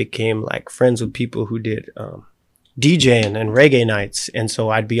 And then I became like friends with people who did DJing and reggae nights, and so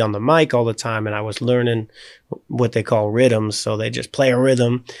I'd be on the mic all the time, and I was learning what they call rhythms. So they just play a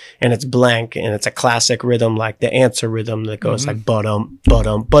rhythm, and it's blank, and it's a classic rhythm, like the answer rhythm that goes like ba-dum,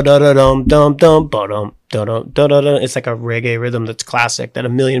 ba-dum, ba-da-da-dum, dum-dum, ba-dum, da-dum, da-da-da. It's like a reggae rhythm that's classic that a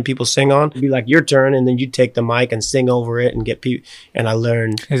million people sing on. It'd be like your turn, and then you take the mic and sing over it and get people. And I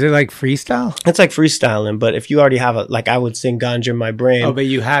learned. Is it like freestyle? It's like freestyling, but if you already have I would sing Ganja in my brain. Oh,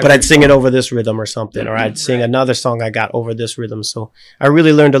 but I'd sing it over this rhythm or something, or I'd sing another song I got over this rhythm. So I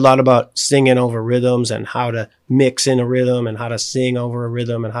really learned a lot about singing over rhythms and how to mix in a rhythm and how to sing over a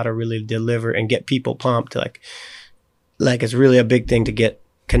rhythm and how to really deliver and get people pumped. Like it's really a big thing to get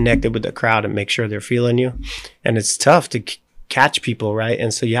connected with the crowd and make sure they're feeling you. And it's tough to catch people, right?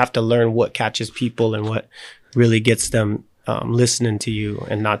 And so you have to learn what catches people and what really gets them listening to you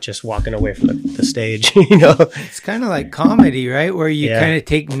and not just walking away from the stage. It's kind of like comedy, right? Where you kind of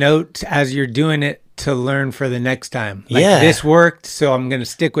take notes as you're doing it to learn for the next time. Like, this worked, so I'm going to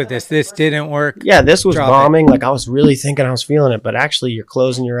stick with this. This didn't work. Yeah, this was bombing. Like, I was really thinking I was feeling it, but actually you're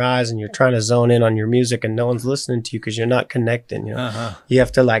closing your eyes and you're trying to zone in on your music, and no one's listening to you because you're not connecting. You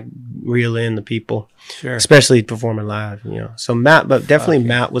have to like reel in the people, especially performing live. So Matt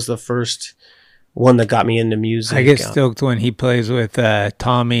was the first one that got me into music. I get stoked when he plays with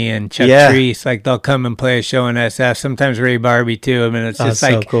Tommy and Chuck Treese. Like, they'll come and play a show in SF. Sometimes Ray Barbie too. I mean, it's just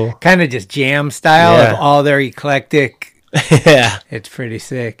like so cool. Kind of just jam style of all their eclectic. It's pretty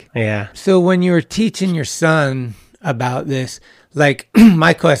sick. So when you were teaching your son about this, like,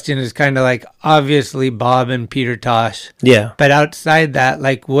 my question is kind of like, obviously Bob and Peter Tosh. But outside that,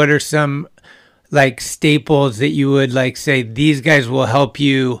 like, what are some like staples that you would like say these guys will help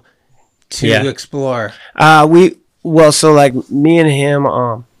you to explore? So like me and him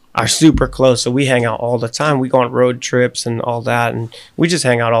are super close, so we hang out all the time. We go on road trips and all that, and we just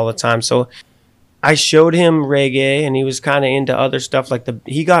hang out all the time. So I showed him reggae, and he was kind of into other stuff, like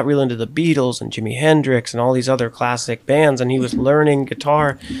he got real into the Beatles and Jimi Hendrix and all these other classic bands, and he was learning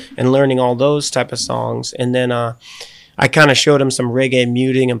guitar and learning all those type of songs. And then I kind of showed him some reggae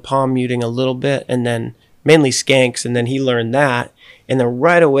muting and palm muting a little bit, and then mainly skanks, and then he learned that. And then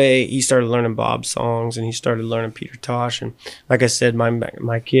right away, he started learning Bob's songs, and he started learning Peter Tosh. And like I said,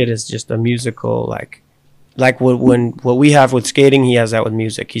 my kid is just a musical, like what we have with skating, he has that with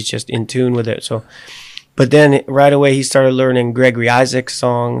music. He's just in tune with it. So, but then right away, he started learning Gregory Isaacs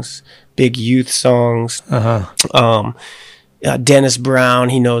songs, big youth songs. Dennis Brown,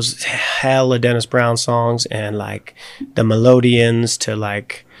 he knows hella Dennis Brown songs, and like the Melodians to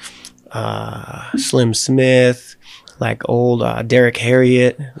like Slim Smith, like old Derek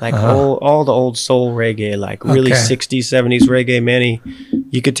Harriott, like all the old soul reggae, like really 60s, 70s reggae. Manny,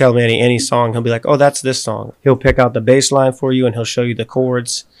 you could tell Manny any song, he'll be like, oh, that's this song. He'll pick out the bass line for you, and he'll show you the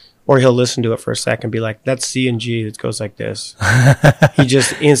chords. Or he'll listen to it for a second and be like, that's C and G. It goes like this. He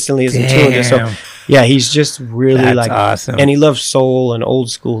just instantly is in tune with it. So, yeah, he's just really That's awesome. And he loves soul and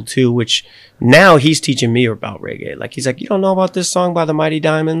old school too, which now he's teaching me about reggae. Like, he's like, you don't know about this song by the Mighty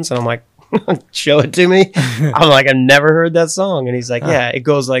Diamonds? And I'm like, show it to me. I'm like, I've never heard that song. And he's like, yeah, it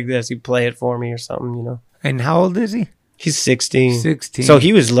goes like this. You play it for me or something, you know. And how old is he? He's 16. 16. So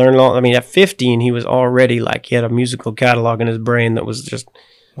he was learning, I mean, at 15, he was already like, he had a musical catalog in his brain that was just...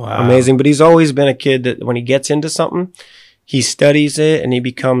 Wow. Amazing. But he's always been a kid that when he gets into something, he studies it and he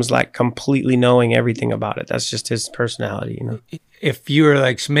becomes like completely knowing everything about it. That's just his personality, you know. If you were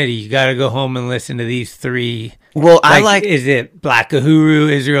like Smitty, you got to go home and listen to these three. Well, I like... Is it Black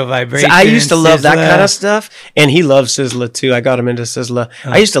Uhuru, Israel Vibration? I used to love that kind of stuff. And he loves Sizzla too. I got him into Sizzla.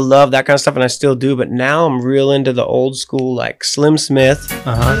 I used to love that kind of stuff, and I still do. But now I'm real into the old school, like Slim Smith,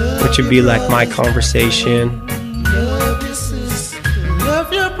 which would be like My Conversation.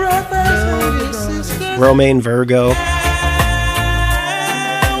 Romaine Virgo,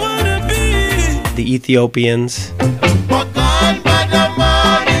 the Ethiopians.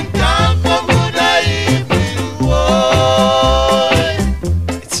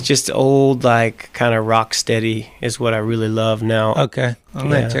 It's just old, like kind of rock steady is what I really love now. Okay, I'm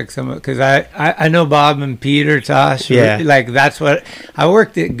gonna check some because I know Bob and Peter Tosh. Yeah, like that's what I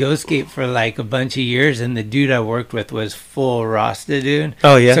worked at Ghostgate for like a bunch of years, and the dude I worked with was full Rasta dude.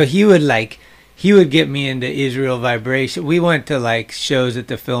 Oh yeah, so he would get me into Israel Vibration. We went to like shows at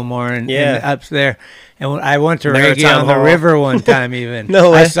the Fillmore and up there. And I went to Reggae on the River one time even. No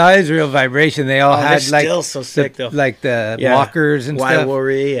way. I saw Israel Vibration. They all had like still so sick though. Like the walkers and stuff.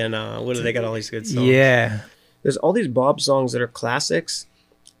 Worry and what do they got all these good songs? Yeah. There's all these Bob songs that are classics.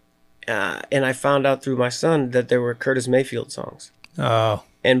 And I found out through my son that there were Curtis Mayfield songs. Oh.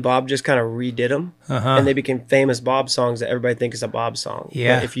 And Bob just kind of redid them, and they became famous Bob songs that everybody thinks is a Bob song.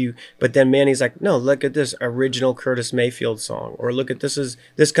 Yeah. But then Manny's like, no, look at this original Curtis Mayfield song, or look at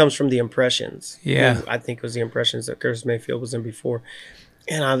this comes from the Impressions. Yeah. I think it was the Impressions that Curtis Mayfield was in before,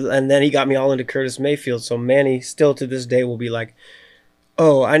 and then he got me all into Curtis Mayfield. So Manny still to this day will be like,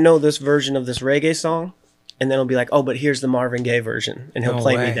 oh, I know this version of this reggae song. And then he'll be like, oh, but here's the Marvin Gaye version. And he'll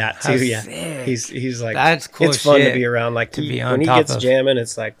play me that too. How sick. He's like, that's cool. It's fun to be around. Like when he gets of. jamming,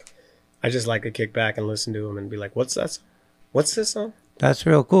 it's like, I just like to kick back and listen to him and be like, what's that? What's this song? That's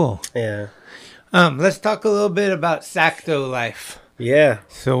real cool. Yeah. Let's talk a little bit about Sacto life. Yeah.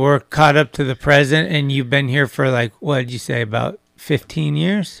 So we're caught up to the present, and you've been here for like, what did you say, about 15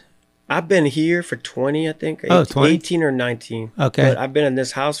 years? I've been here for 20, I think. 20? 18 or 19. Okay. But I've been in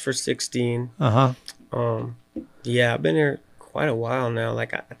this house for 16. Yeah, I've been here quite a while now.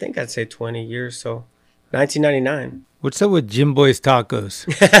 Like, I think I'd say 20 years. So 1999. What's up with Jim Boy's Tacos?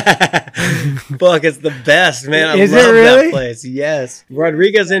 Fuck, it's the best, man. I Is love it really? that place. Yes.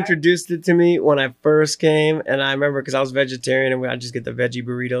 Rodriguez introduced it to me when I first came. And I remember because I was vegetarian and I'd just get the veggie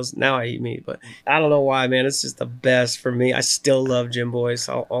burritos. Now I eat meat. But I don't know why, man. It's just the best for me. I still love Jim Boy's.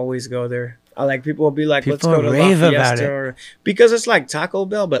 I'll always go there. I like people will be like, let's go to La Fiesta. Because it's like Taco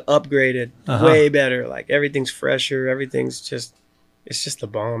Bell, but upgraded. Way better. Like everything's fresher. Everything's just, it's just the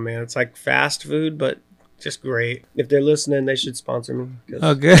bomb, man. It's like fast food, but just great. If they're listening, they should sponsor me.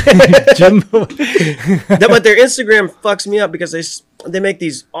 Okay. Jimbo. But their Instagram fucks me up because they make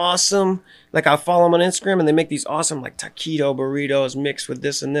these awesome, like I follow them on Instagram and they make these awesome like taquito burritos mixed with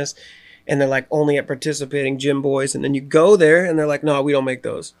this and this. And they're like only at participating Jim Boys. And then you go there and they're like, no, we don't make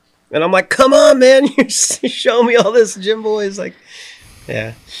those. And I'm like, come on, man. You show me all this Jim Boys. Like,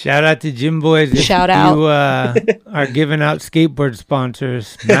 yeah. Shout out to Jim Boys. Shout out. You are giving out skateboard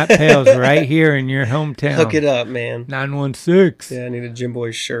sponsors. Matt Pales right here in your hometown. Hook it up, man. 916. Yeah, I need a Jim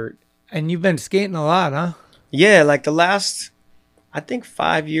Boys shirt. And you've been skating a lot, huh? Yeah, like the last, I think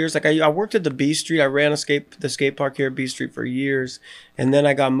 5 years. Like I worked at the B Street. I ran the skate park here at B Street for years. And then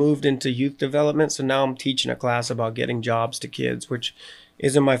I got moved into youth development. So now I'm teaching a class about getting jobs to kids, which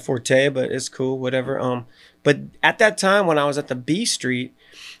isn't my forte, but it's cool, whatever. But at that time when I was at the B Street,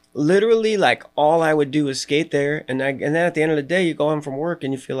 literally like all I would do is skate there, and then at the end of the day you go home from work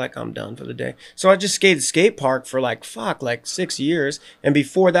and you feel like I'm done for the day. So I just skated skate park for like 6 years, and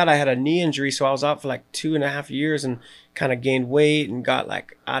before that I had a knee injury, so I was out for like 2.5 years and kind of gained weight and got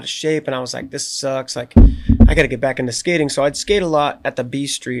like out of shape, and I was like, this sucks, like I gotta get back into skating. So I'd skate a lot at the B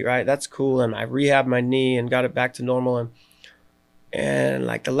Street, right? That's cool, and I rehabbed my knee and got it back to normal, and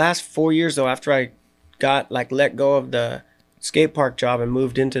like the last 4 years though, after I got like let go of the skate park job and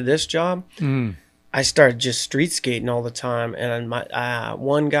moved into this job, I started just street skating all the time. And my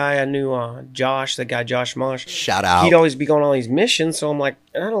one guy I knew, Josh Mosh, Shout out. he'd always be going on all these missions, so I'm like,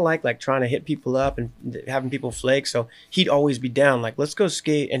 I don't like trying to hit people up and having people flake, so he'd always be down, like, let's go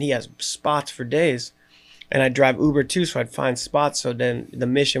skate, and he has spots for days, and I'd drive Uber too, so I'd find spots. So then the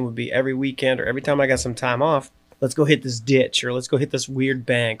mission would be every weekend or every time I got some time off, let's go hit this ditch, or let's go hit this weird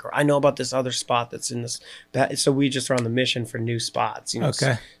bank, or I know about this other spot that's in this. So we just are on the mission for new spots,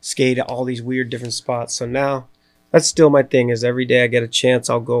 Okay. Skate at all these weird different spots. So now that's still my thing, is every day I get a chance,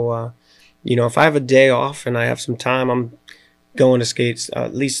 I'll go, if I have a day off and I have some time, I'm going to skate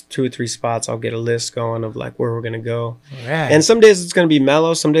at least 2 or 3 spots. I'll get a list going of like where we're going to go. Right. And some days it's going to be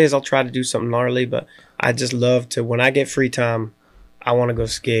mellow. Some days I'll try to do something gnarly, but I just love to, when I get free time, I want to go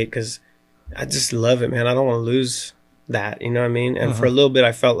skate because I just love it, man. I don't want to lose that, you know what I mean? And for a little bit,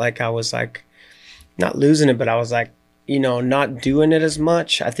 I felt like I was like, not losing it, but I was like, not doing it as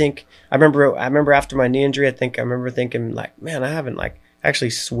much. I remember after my knee injury, I remember thinking like, man, I haven't like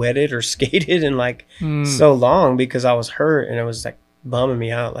actually sweated or skated in like so long because I was hurt, and it was like bumming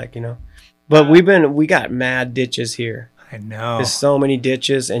me out, like, But we got mad ditches here. I know. There's so many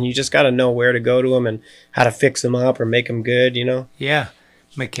ditches, and you just got to know where to go to them and how to fix them up or make them good, Yeah.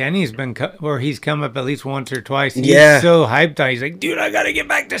 McKenny's been, he's come up at least once or twice. He's Yeah. so hyped on. He's like, dude, I got to get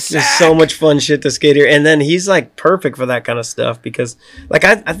back to Sac. There's so much fun shit to skate here. And then he's like perfect for that kind of stuff because like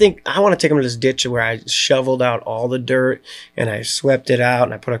I think I want to take him to this ditch where I shoveled out all the dirt and I swept it out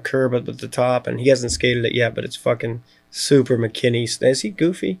and I put a curb up at the top, and he hasn't skated it yet, but it's fucking super McKinney. Is he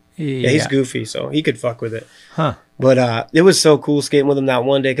goofy? Yeah, he's goofy, so he could fuck with it. Huh. But it was so cool skating with him that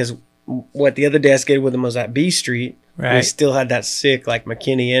one day because the other day I skated with him was at B Street. Right. We still had that sick like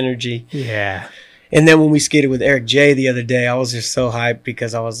McKinney energy. Yeah. And then when we skated with Eric J the other day, I was just so hyped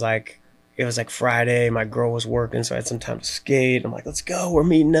because I was like, it was like Friday, my girl was working, so I had some time to skate. I'm like, let's go, we're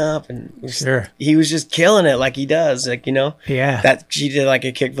meeting up. And he was just killing it like he does, like, Yeah. that she did like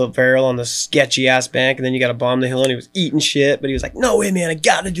a kickflip barrel on the sketchy ass bank, and then you got to bomb the hill, and he was eating shit, but he was like, no way, man, I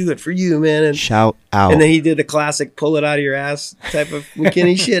got to do it for you, man. And Shout out. And then he did the classic pull it out of your ass type of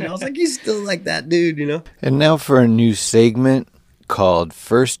McKinney shit. And I was like, he's still like that dude, And now for a new segment called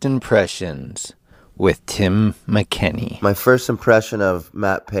First Impressions with Tim McKenney. My first impression of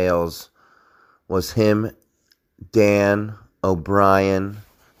Matt Pales was him, Dan, O'Brien,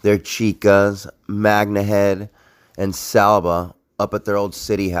 their chicas, Magnahead, and Salba up at their old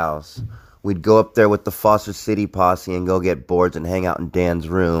city house. We'd go up there with the Foster City posse and go get boards and hang out in Dan's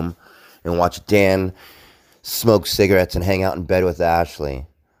room and watch Dan smoke cigarettes and hang out in bed with Ashley.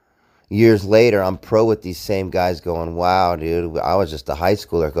 Years later, I'm pro with these same guys going, wow, dude, I was just a high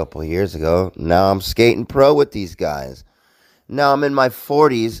schooler a couple of years ago. Now I'm skating pro with these guys. Now I'm in my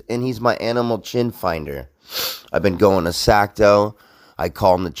 40s, and he's my animal chin finder. I've been going to Sacto. I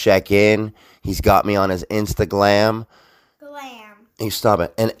call him to check in. He's got me on his Instagram. You stop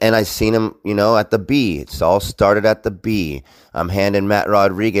it. And I seen him, at the B. It's all started at the B. I'm handing Matt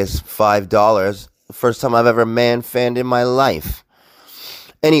Rodriguez $5. The first time I've ever man-fanned in my life.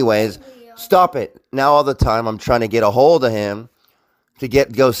 Anyways, stop it. Now all the time I'm trying to get a hold of him to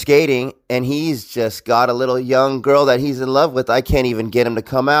go skating, and he's just got a little young girl that he's in love with. I can't even get him to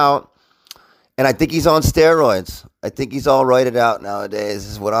come out. And I think he's on steroids. I think he's all roided out nowadays,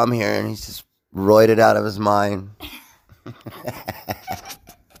 is what I'm hearing. He's just roided out of his mind.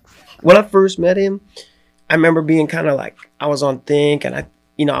 When I first met him, I remember being kind of like, I was on Think, and I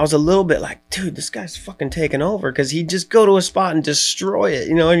was a little bit like, dude, this guy's fucking taking over, because he'd just go to a spot and destroy it,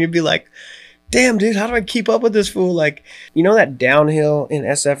 and you'd be like, damn, dude, how do I keep up with this fool? Like, that downhill in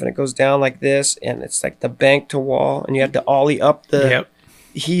SF, and it goes down like this, and it's like the bank to wall, and you have to ollie up the... Yep.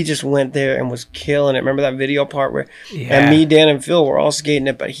 He just went there and was killing it. Remember that video part where and me, Dan, and Phil were all skating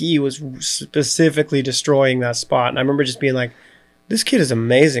it, but he was specifically destroying that spot. And I remember just being like, this kid is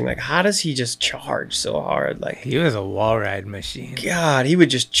amazing. Like, how does he just charge so hard? Like, he was a wall ride machine. God, he would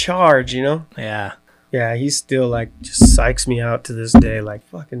just charge, Yeah. Yeah, he's still like, just psychs me out to this day. Like,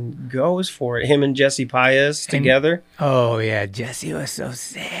 fucking goes for it. Him and Jesse Paez together. Oh, yeah. Jesse was so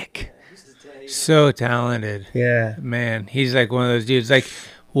sick. So talented. Yeah. Man, he's like one of those dudes. Like,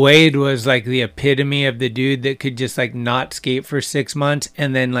 Wade was like the epitome of the dude that could just like not skate for 6 months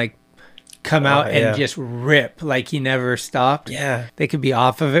and then like come out and just rip like he never stopped. Yeah. They could be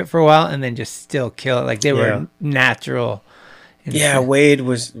off of it for a while and then just still kill it. Like they were natural. Yeah, Wade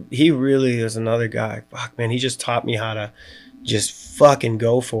he really was another guy. Fuck, man, he just taught me how to just fucking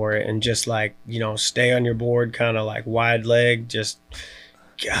go for it and just like, you know, stay on your board, kind of like wide leg, just...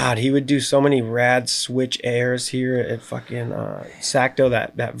 God, he would do so many rad switch airs here at fucking Sacto,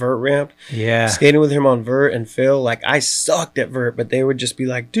 that vert ramp. Yeah. Skating with him on vert and Phil, like I sucked at vert, but they would just be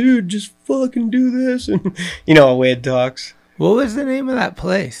like, dude, just fucking do this. And you know, Wade talks. What was the name of that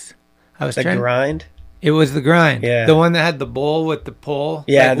place? I was The Grind. It was the Grind. Yeah. The one that had the bowl with the pole.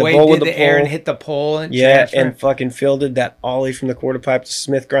 Yeah, like the Wade bowl did with the air pole. and hit the pole and transfer. And fucking Phil did that ollie from the quarter pipe to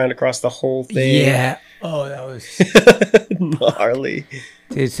Smith grind across the whole thing. Yeah. Oh, that was gnarly.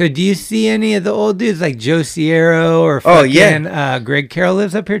 Dude, so do you see any of the old dudes like Joe Sierra or fucking Greg Carroll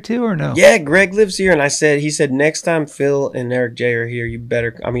lives up here too, or no? Yeah, Greg lives here, and he said next time Phil and Eric J are here, you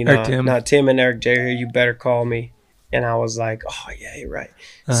better. I mean, Tim and Eric J are here. You better call me. And I was like, oh yeah, you're right.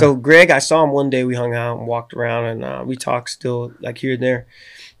 So Greg, I saw him one day. We hung out and walked around, and we talked still like here and there.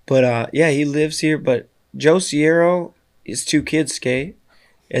 But yeah, he lives here. But Joe Sierra, his 2 kids skate.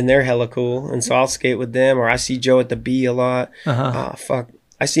 And they're hella cool, and so I'll skate with them, or I see Joe at the B a lot. Fuck,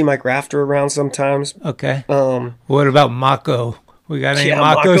 I see Mike Rafter around sometimes. Okay. What about Mako? We got any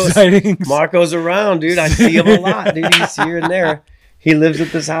Mako sightings? Marco's around, dude. I see him a lot, dude. He's here and there. He lives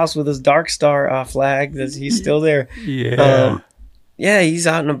at this house with his Dark Star flag. He's still there. Yeah. Yeah, he's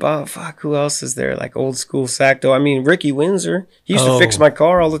out and about. Fuck, who else is there? Like old school Sacto. I mean, Ricky Windsor. He used to fix my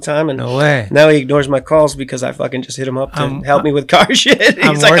car all the time. And no way. Now he ignores my calls because I fucking just hit him up to help me with car shit.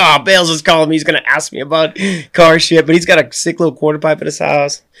 He's like, oh, Bales is calling me. He's going to ask me about car shit. But he's got a sick little quarter pipe at his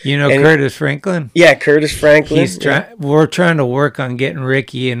house. You know Curtis Franklin? Yeah, Curtis Franklin. We're trying to work on getting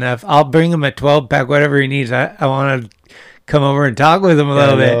Ricky enough. I'll bring him a 12-pack, whatever he needs. I want to come over and talk with him a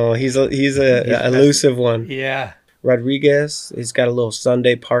little bit. He's a elusive one. Yeah. Rodriguez, he's got a little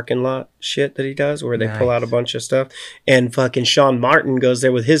Sunday parking lot shit that he does where they pull out a bunch of stuff. And fucking Sean Martin goes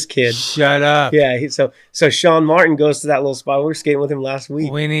there with his kid. Shut up. Yeah, so Sean Martin goes to that little spot. We were skating with him last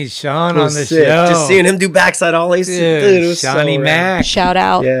week. We need Sean on the sick. show. Just seeing him do backside ollies. Dude, it was Shawnee so Mac. Shout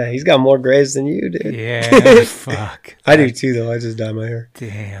out. Yeah, he's got more grays than you, dude. Yeah, fuck. I do too, though. I just dye my hair.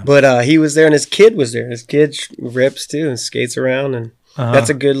 Damn. But he was there, and his kid was there. His kid rips too and skates around, and that's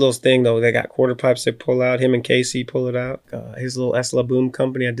a good little thing, though. They got quarter pipes they pull out. Him and Casey pull it out. His little Esla Boom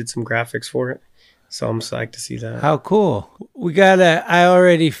company, I did some graphics for it. So I'm psyched to see that. How cool. I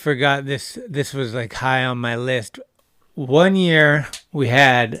already forgot this. This was like high on my list. One year we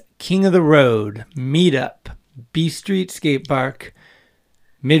had King of the Road meetup, B Street Skate Park,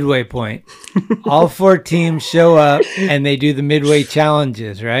 Midway Point. All 4 teams show up and they do the Midway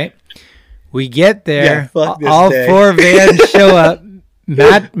challenges, right? We get there. All 4 vans show up.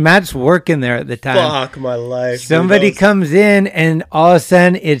 Matt's working there at the time. Fuck my life. Somebody comes in and all of a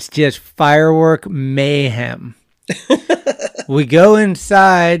sudden it's just firework mayhem. We go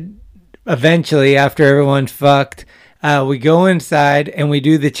inside eventually after everyone's fucked. We go inside and we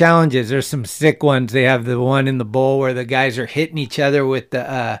do the challenges. There's some sick ones. They have the one in the bowl where the guys are hitting each other with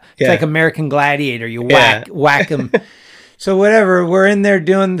the it's like American Gladiator. You whack them. So whatever, we're in there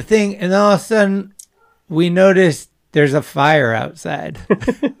doing the thing, and all of a sudden we notice there's a fire outside.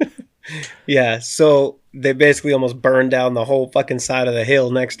 Yeah, so they basically almost burned down the whole fucking side of the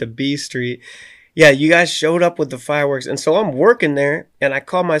hill next to B Street. Yeah, you guys showed up with the fireworks, and so I'm working there, and I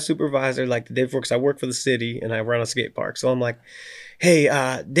call my supervisor like the day before because I work for the city and I run a skate park. So I'm like, hey,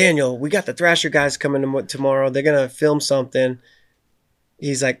 Daniel, we got the Thrasher guys coming tomorrow. They're going to film something.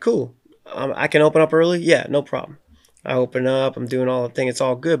 He's like, cool. I can open up early? Yeah, no problem. I open up. I'm doing all the thing. It's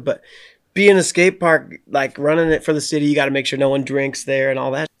all good. But being a skate park, like running it for the city, you got to make sure no one drinks there and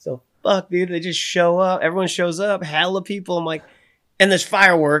all that. So, fuck, dude. They just show up. Everyone shows up. Hella people. I'm like, and there's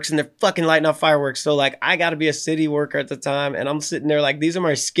fireworks, and they're fucking lighting up fireworks. So, like, I got to be a city worker at the time. And I'm sitting there like, these are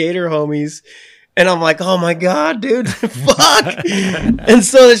my skater homies. And I'm like, oh, my God, dude. Fuck. And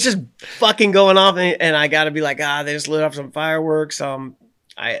so it's just fucking going off. And I got to be like, they just lit up some fireworks.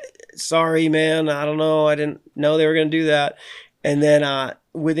 Sorry, man. I don't know. I didn't know they were going to do that. And then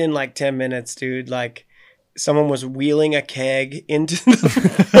within like 10 minutes, dude, like someone was wheeling a keg into the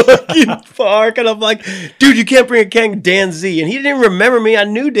fucking park. And I'm like, dude, you can't bring a keg. Dan Z. And he didn't even remember me. I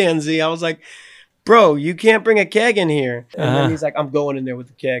knew Dan Z. I was like, bro, you can't bring a keg in here. And then he's like, I'm going in there with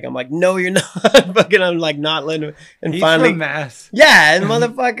the keg. I'm like, no, you're not. Fucking, I'm like not letting him. And he's finally, from Mass. Yeah, and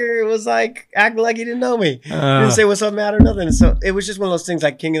motherfucker was like acting like he didn't know me. He didn't say what's up, Matt, or nothing. So it was just one of those things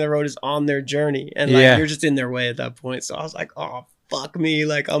like King of the Road is on their journey, and like you're just in their way at that point. So I was like, oh fuck me.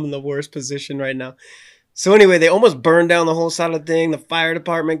 Like, I'm in the worst position right now. So anyway, they almost burned down the whole side of the thing. The fire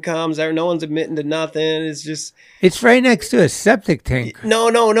department comes. No one's admitting to nothing. It's just... It's right next to a septic tank. No.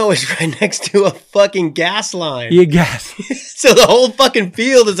 It's right next to a fucking gas line. You gas. So the whole fucking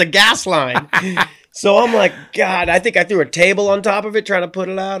field is a gas line. So I'm like, God, I think I threw a table on top of it trying to put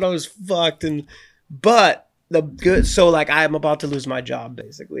it out. I was fucked. So like, I'm about to lose my job,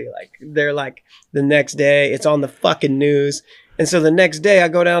 basically. Like, they're like, the next day, it's on the fucking news. And so the next day I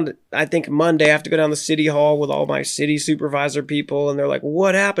go down to, I think Monday, I have to go down to City Hall with all my city supervisor people. And they're like,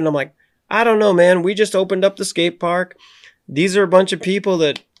 what happened? I'm like, I don't know, man. We just opened up the skate park. These are a bunch of people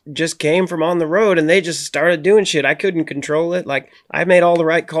that just came from on the road and they just started doing shit. I couldn't control it. Like, I made all the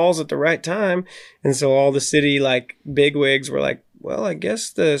right calls at the right time. And so all the city, like, bigwigs were like, well, I guess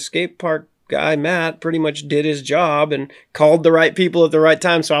the skate park guy, Matt, pretty much did his job and called the right people at the right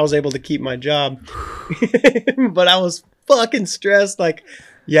time. So I was able to keep my job. But I was fucking stressed. Like,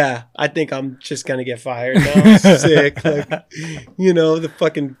 yeah, I think I'm just gonna get fired now. I'm sick. Like, the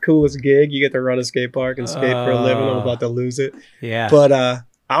fucking coolest gig. You get to run a skate park and skate for a living. I'm about to lose it. Yeah. But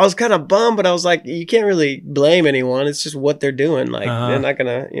I was kind of bummed, but I was like, you can't really blame anyone. It's just what they're doing. Like, they're not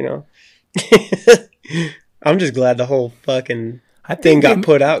gonna, I'm just glad the whole fucking thing got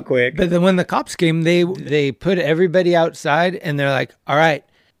put out quick. But then when the cops came, they put everybody outside and they're like, all right,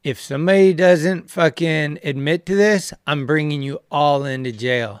 if somebody doesn't fucking admit to this, I'm bringing you all into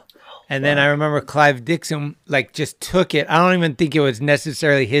jail. And then I remember Clive Dixon, like, just took it. I don't even think it was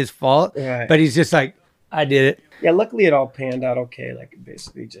necessarily his fault, right. But he's just like, I did it. Yeah, luckily it all panned out okay. Like, it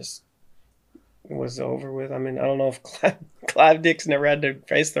basically just was over with. I mean, I don't know if Clive Dixon ever had to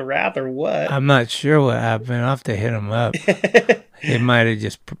face the wrath or what. I'm not sure what happened. I'll have to hit him up. It might have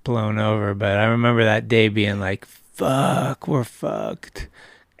just blown over, but I remember that day being like, fuck, we're fucked.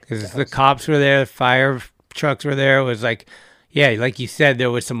 Because the cops were there, the fire trucks were there. It was like, yeah, like you said, there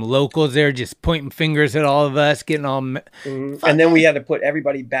was some locals there just pointing fingers at all of us, getting all... And then we had to put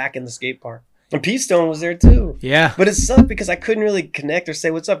everybody back in the skate park. And Pete Stone was there too. Yeah. But it sucked because I couldn't really connect or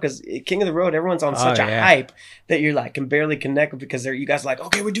say what's up because King of the Road, everyone's on such a hype that you're like, can barely connect because you guys are like,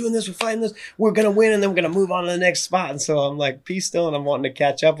 okay, we're doing this, we're fighting this, we're going to win, and then we're going to move on to the next spot. And so I'm like, Pete Stone, I'm wanting to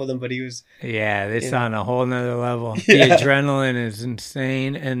catch up with him, but he was... Yeah, this on a whole nother level. The adrenaline is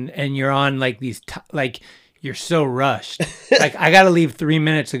insane. And you're on like these, you're so rushed. Like, I got to leave 3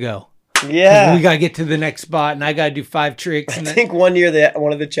 minutes ago. Yeah, we gotta get to the next spot, and I gotta do 5 tricks. I think one year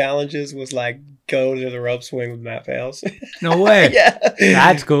one of the challenges was like go to the rope swing with Matt Fales. No way. Yeah,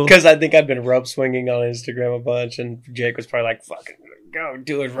 that's cool. Because I think I'd been rope swinging on Instagram a bunch, and Jake was probably like, "Fucking go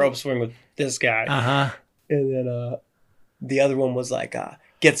do a rope swing with this guy." And then the other one was like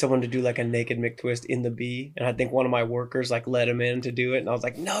get someone to do like a naked McTwist in the B, and I think one of my workers like let him in to do it, and I was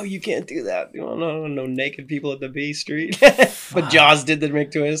like, no, you can't do that. No naked people at the B Street. But Jaws did the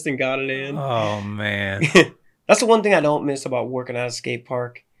McTwist and got it in. Oh man. That's the one thing I don't miss about working at a skate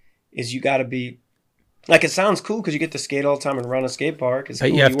park is you got to be like, it sounds cool because you get to skate all the time and run a skate park. It's but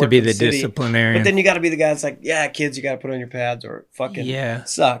cool. You have to be the disciplinarian. But then you got to be the guy that's like, yeah, kids, you got to put on your pads or fucking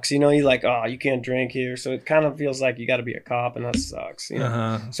sucks. You're like, oh, you can't drink here. So it kind of feels like you got to be a cop, and that sucks.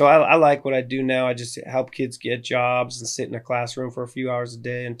 So I like what I do now. I just help kids get jobs and sit in a classroom for a few hours a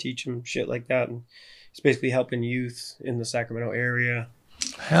day and teach them shit like that. And it's basically helping youth in the Sacramento area.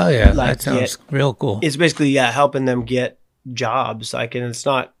 Hell yeah, that sounds real cool. It's basically helping them get jobs, and it's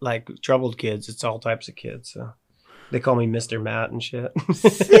not like troubled kids, it's all types of kids. So they call me Mr. Matt and shit.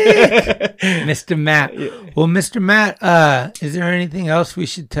 Sick. Mr. Matt. Well, Mr. Matt, is there anything else we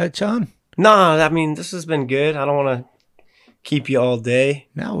should touch on? No, I mean, this has been good. I don't want to keep you all day.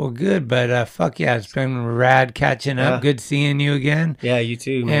 No, we're good, but fuck yeah, it's been rad catching up. Good seeing you again. Yeah, you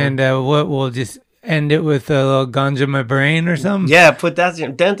too, man. And we'll just end it with a little ganja my brain or something. Yeah, put that.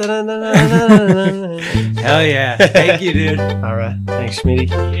 Hell yeah. Thank you, dude. All right. Thanks, Schmitty.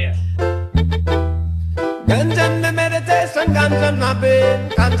 Yeah. Ganja my meditation, ganja my brain.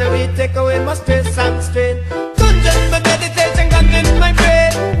 Ganja we take away my stress and strain. Ganja my meditation, ganja my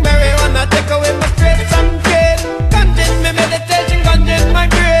brain. Marijuana take away my stress and strain. Ganja my meditation, ganja my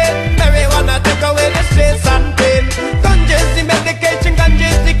brain. Marijuana take away the stress and pain. Ganja is the medication,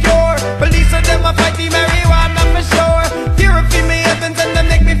 ganja is the cure. Police are them a fight the marijuana for sure. Purify me heavens and they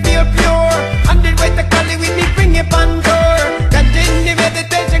make me feel pure. And the way to Cali with me bring it on door. Ganja in the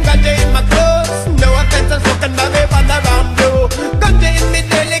meditation, ganja in my clothes. No offense, I'm smoking marijuana around you. Ganja in me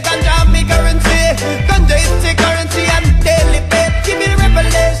daily, ganja me currency. Ganja is the currency and daily pay. Give me the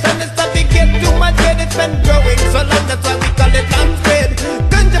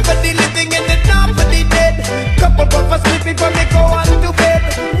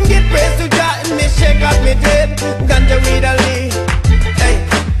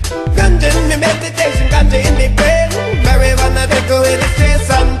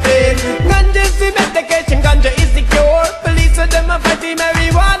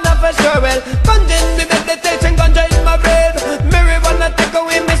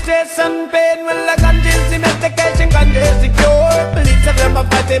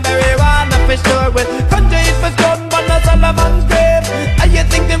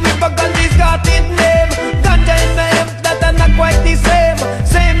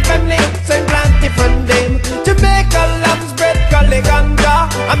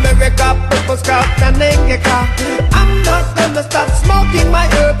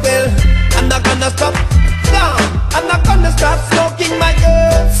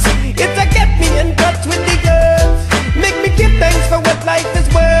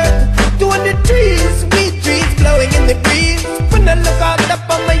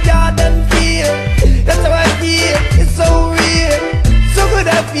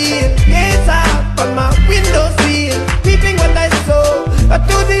feel. Gaze out on my window sill, reaping what I sow.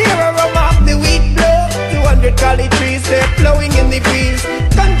 To the aroma of the wheat blow. 200 collie trees, they're flowing in the breeze.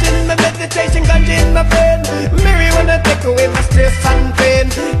 Ganja in my meditation, ganja in my brain. Marijuana take away my stress and pain.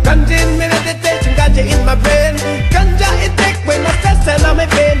 Ganja in my meditation, ganja in my brain. Ganja it take away my stress and all my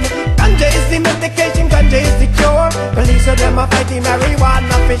pain. Ganja is the medication, ganja is the cure. Police of them are fighting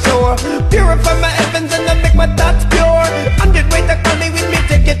marijuana for sure. Purify my heavens and I make my thoughts pure. 100 weight of collie with me,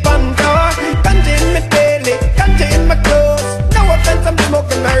 take it on tour. Ganja in my daily, ganja in my clothes. No offense, I'm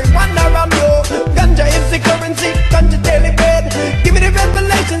smoking marijuana around you. Ganja is the currency, ganja daily bread. Give me the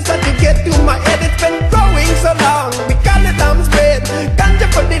revelations that you get to my head. It's been growing so long, we call it arms bread. Ganja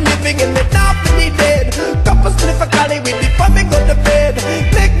for the living and it not for the dead. Couple sniff a collie with it before me go to bed.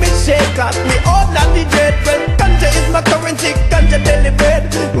 Make me shake out me all not the dread. But ganja is my currency, ganja daily bread.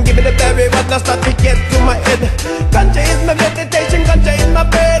 Give me the berry, what not start to get to my head. Ganja is my meditation, ganja in my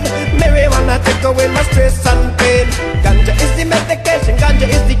bed. Marijuana take away my stress and pain. Ganja is the medication, ganja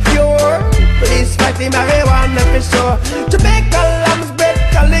is the cure. Please fight the marijuana for sure. Jamaica lambs bread,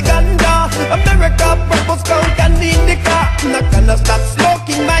 Cali ganja. America purple skunk and indica. I'm not gonna stop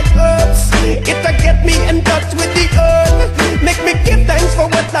smoking my herbs. It'll get me in touch with the earth. Make me give thanks for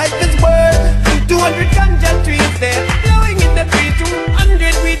what life is worth. 200 ganja trees there, blowing in the breeze.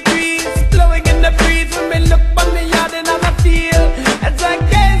 200 weed trees, blowing in the breeze. When me look on the yard and I feel as I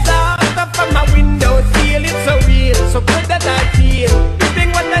gaze out from my window sill. It's so real, so good that I feel.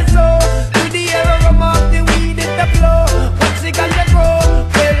 Reaping what I sow, through the aroma of the weed in the flow. Watch the ganja grow.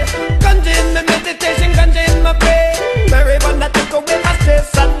 Well, ganja in my meditation, ganja in my brain. Marijuana take away my stress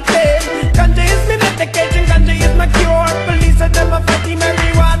and pain. Ganja is my medication, ganja is my cure. Police of them are fighting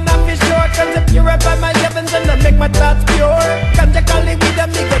marijuana for sure. Ganja purify my heavens and I make my thoughts pure. Ganja calling weed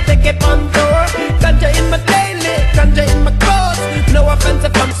and me go take it on tour. Ganja in my daily, ganja in my clothes. No offense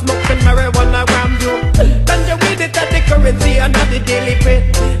if I'm smoking marijuana around you. Ganja weed it at the currency and not the daily bread.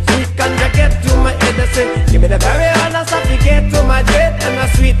 Sweet ganja get to my head, I say give me the marijuana so to get to my dread. And a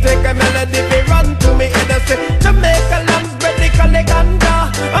sweet take a melody be run to me head, I say Jamaica lambs bread they call it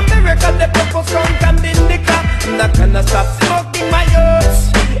ganja. America the purple skunk and indica. I'm not gonna stop smoking my herbs.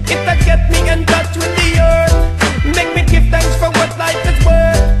 It'll get me in touch with the earth. Make me give thanks for what life is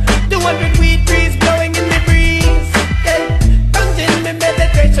worth. 200 weed trees blowing in the breeze. Yeah. Ganja in my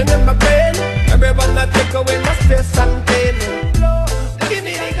meditation in my brain. Everyone that take away my stress and pain. Flow, give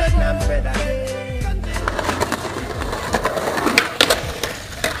me the good lamb bread again.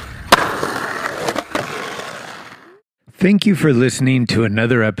 Thank you for listening to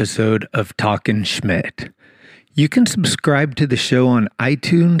another episode of Talkin' Schmidt. You can subscribe to the show on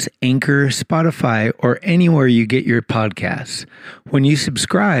iTunes, Anchor, Spotify, or anywhere you get your podcasts. When you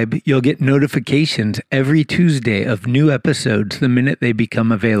subscribe, you'll get notifications every Tuesday of new episodes the minute they become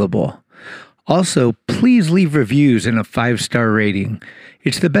available. Also, please leave reviews and a 5-star rating.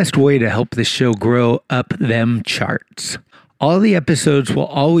 It's the best way to help the show grow up them charts. All the episodes will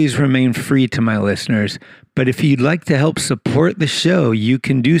always remain free to my listeners, but if you'd like to help support the show, you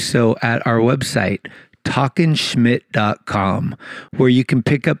can do so at our website, talkinschmidt.com, where you can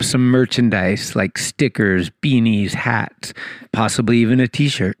pick up some merchandise like stickers, beanies, hats, possibly even a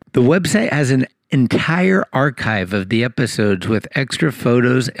t-shirt. The website has an entire archive of the episodes with extra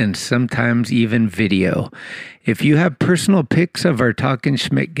photos and sometimes even video. If you have personal pics of our Talkin'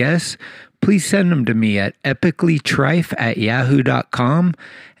 Schmidt guests, please send them to me at epicallytrife@yahoo.com,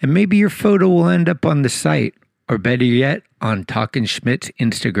 and maybe your photo will end up on the site, or better yet, on Talkin' Schmidt's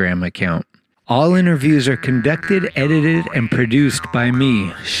Instagram account. All interviews are conducted, edited, and produced by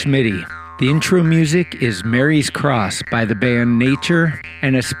me, Schmitty. The intro music is Mary's Cross by the band Nature,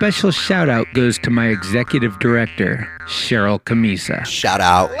 and a special shout out goes to my executive director, Cheryl Camisa. Shout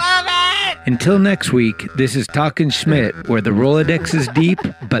out. Love it! Until next week, this is Talkin' Schmidt, where the Rolodex is deep,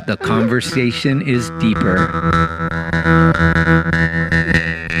 but the conversation is deeper.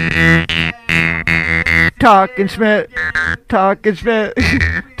 Talkin' Schmidt, Talkin' Schmidt,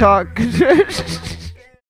 Talkin' Schmidt.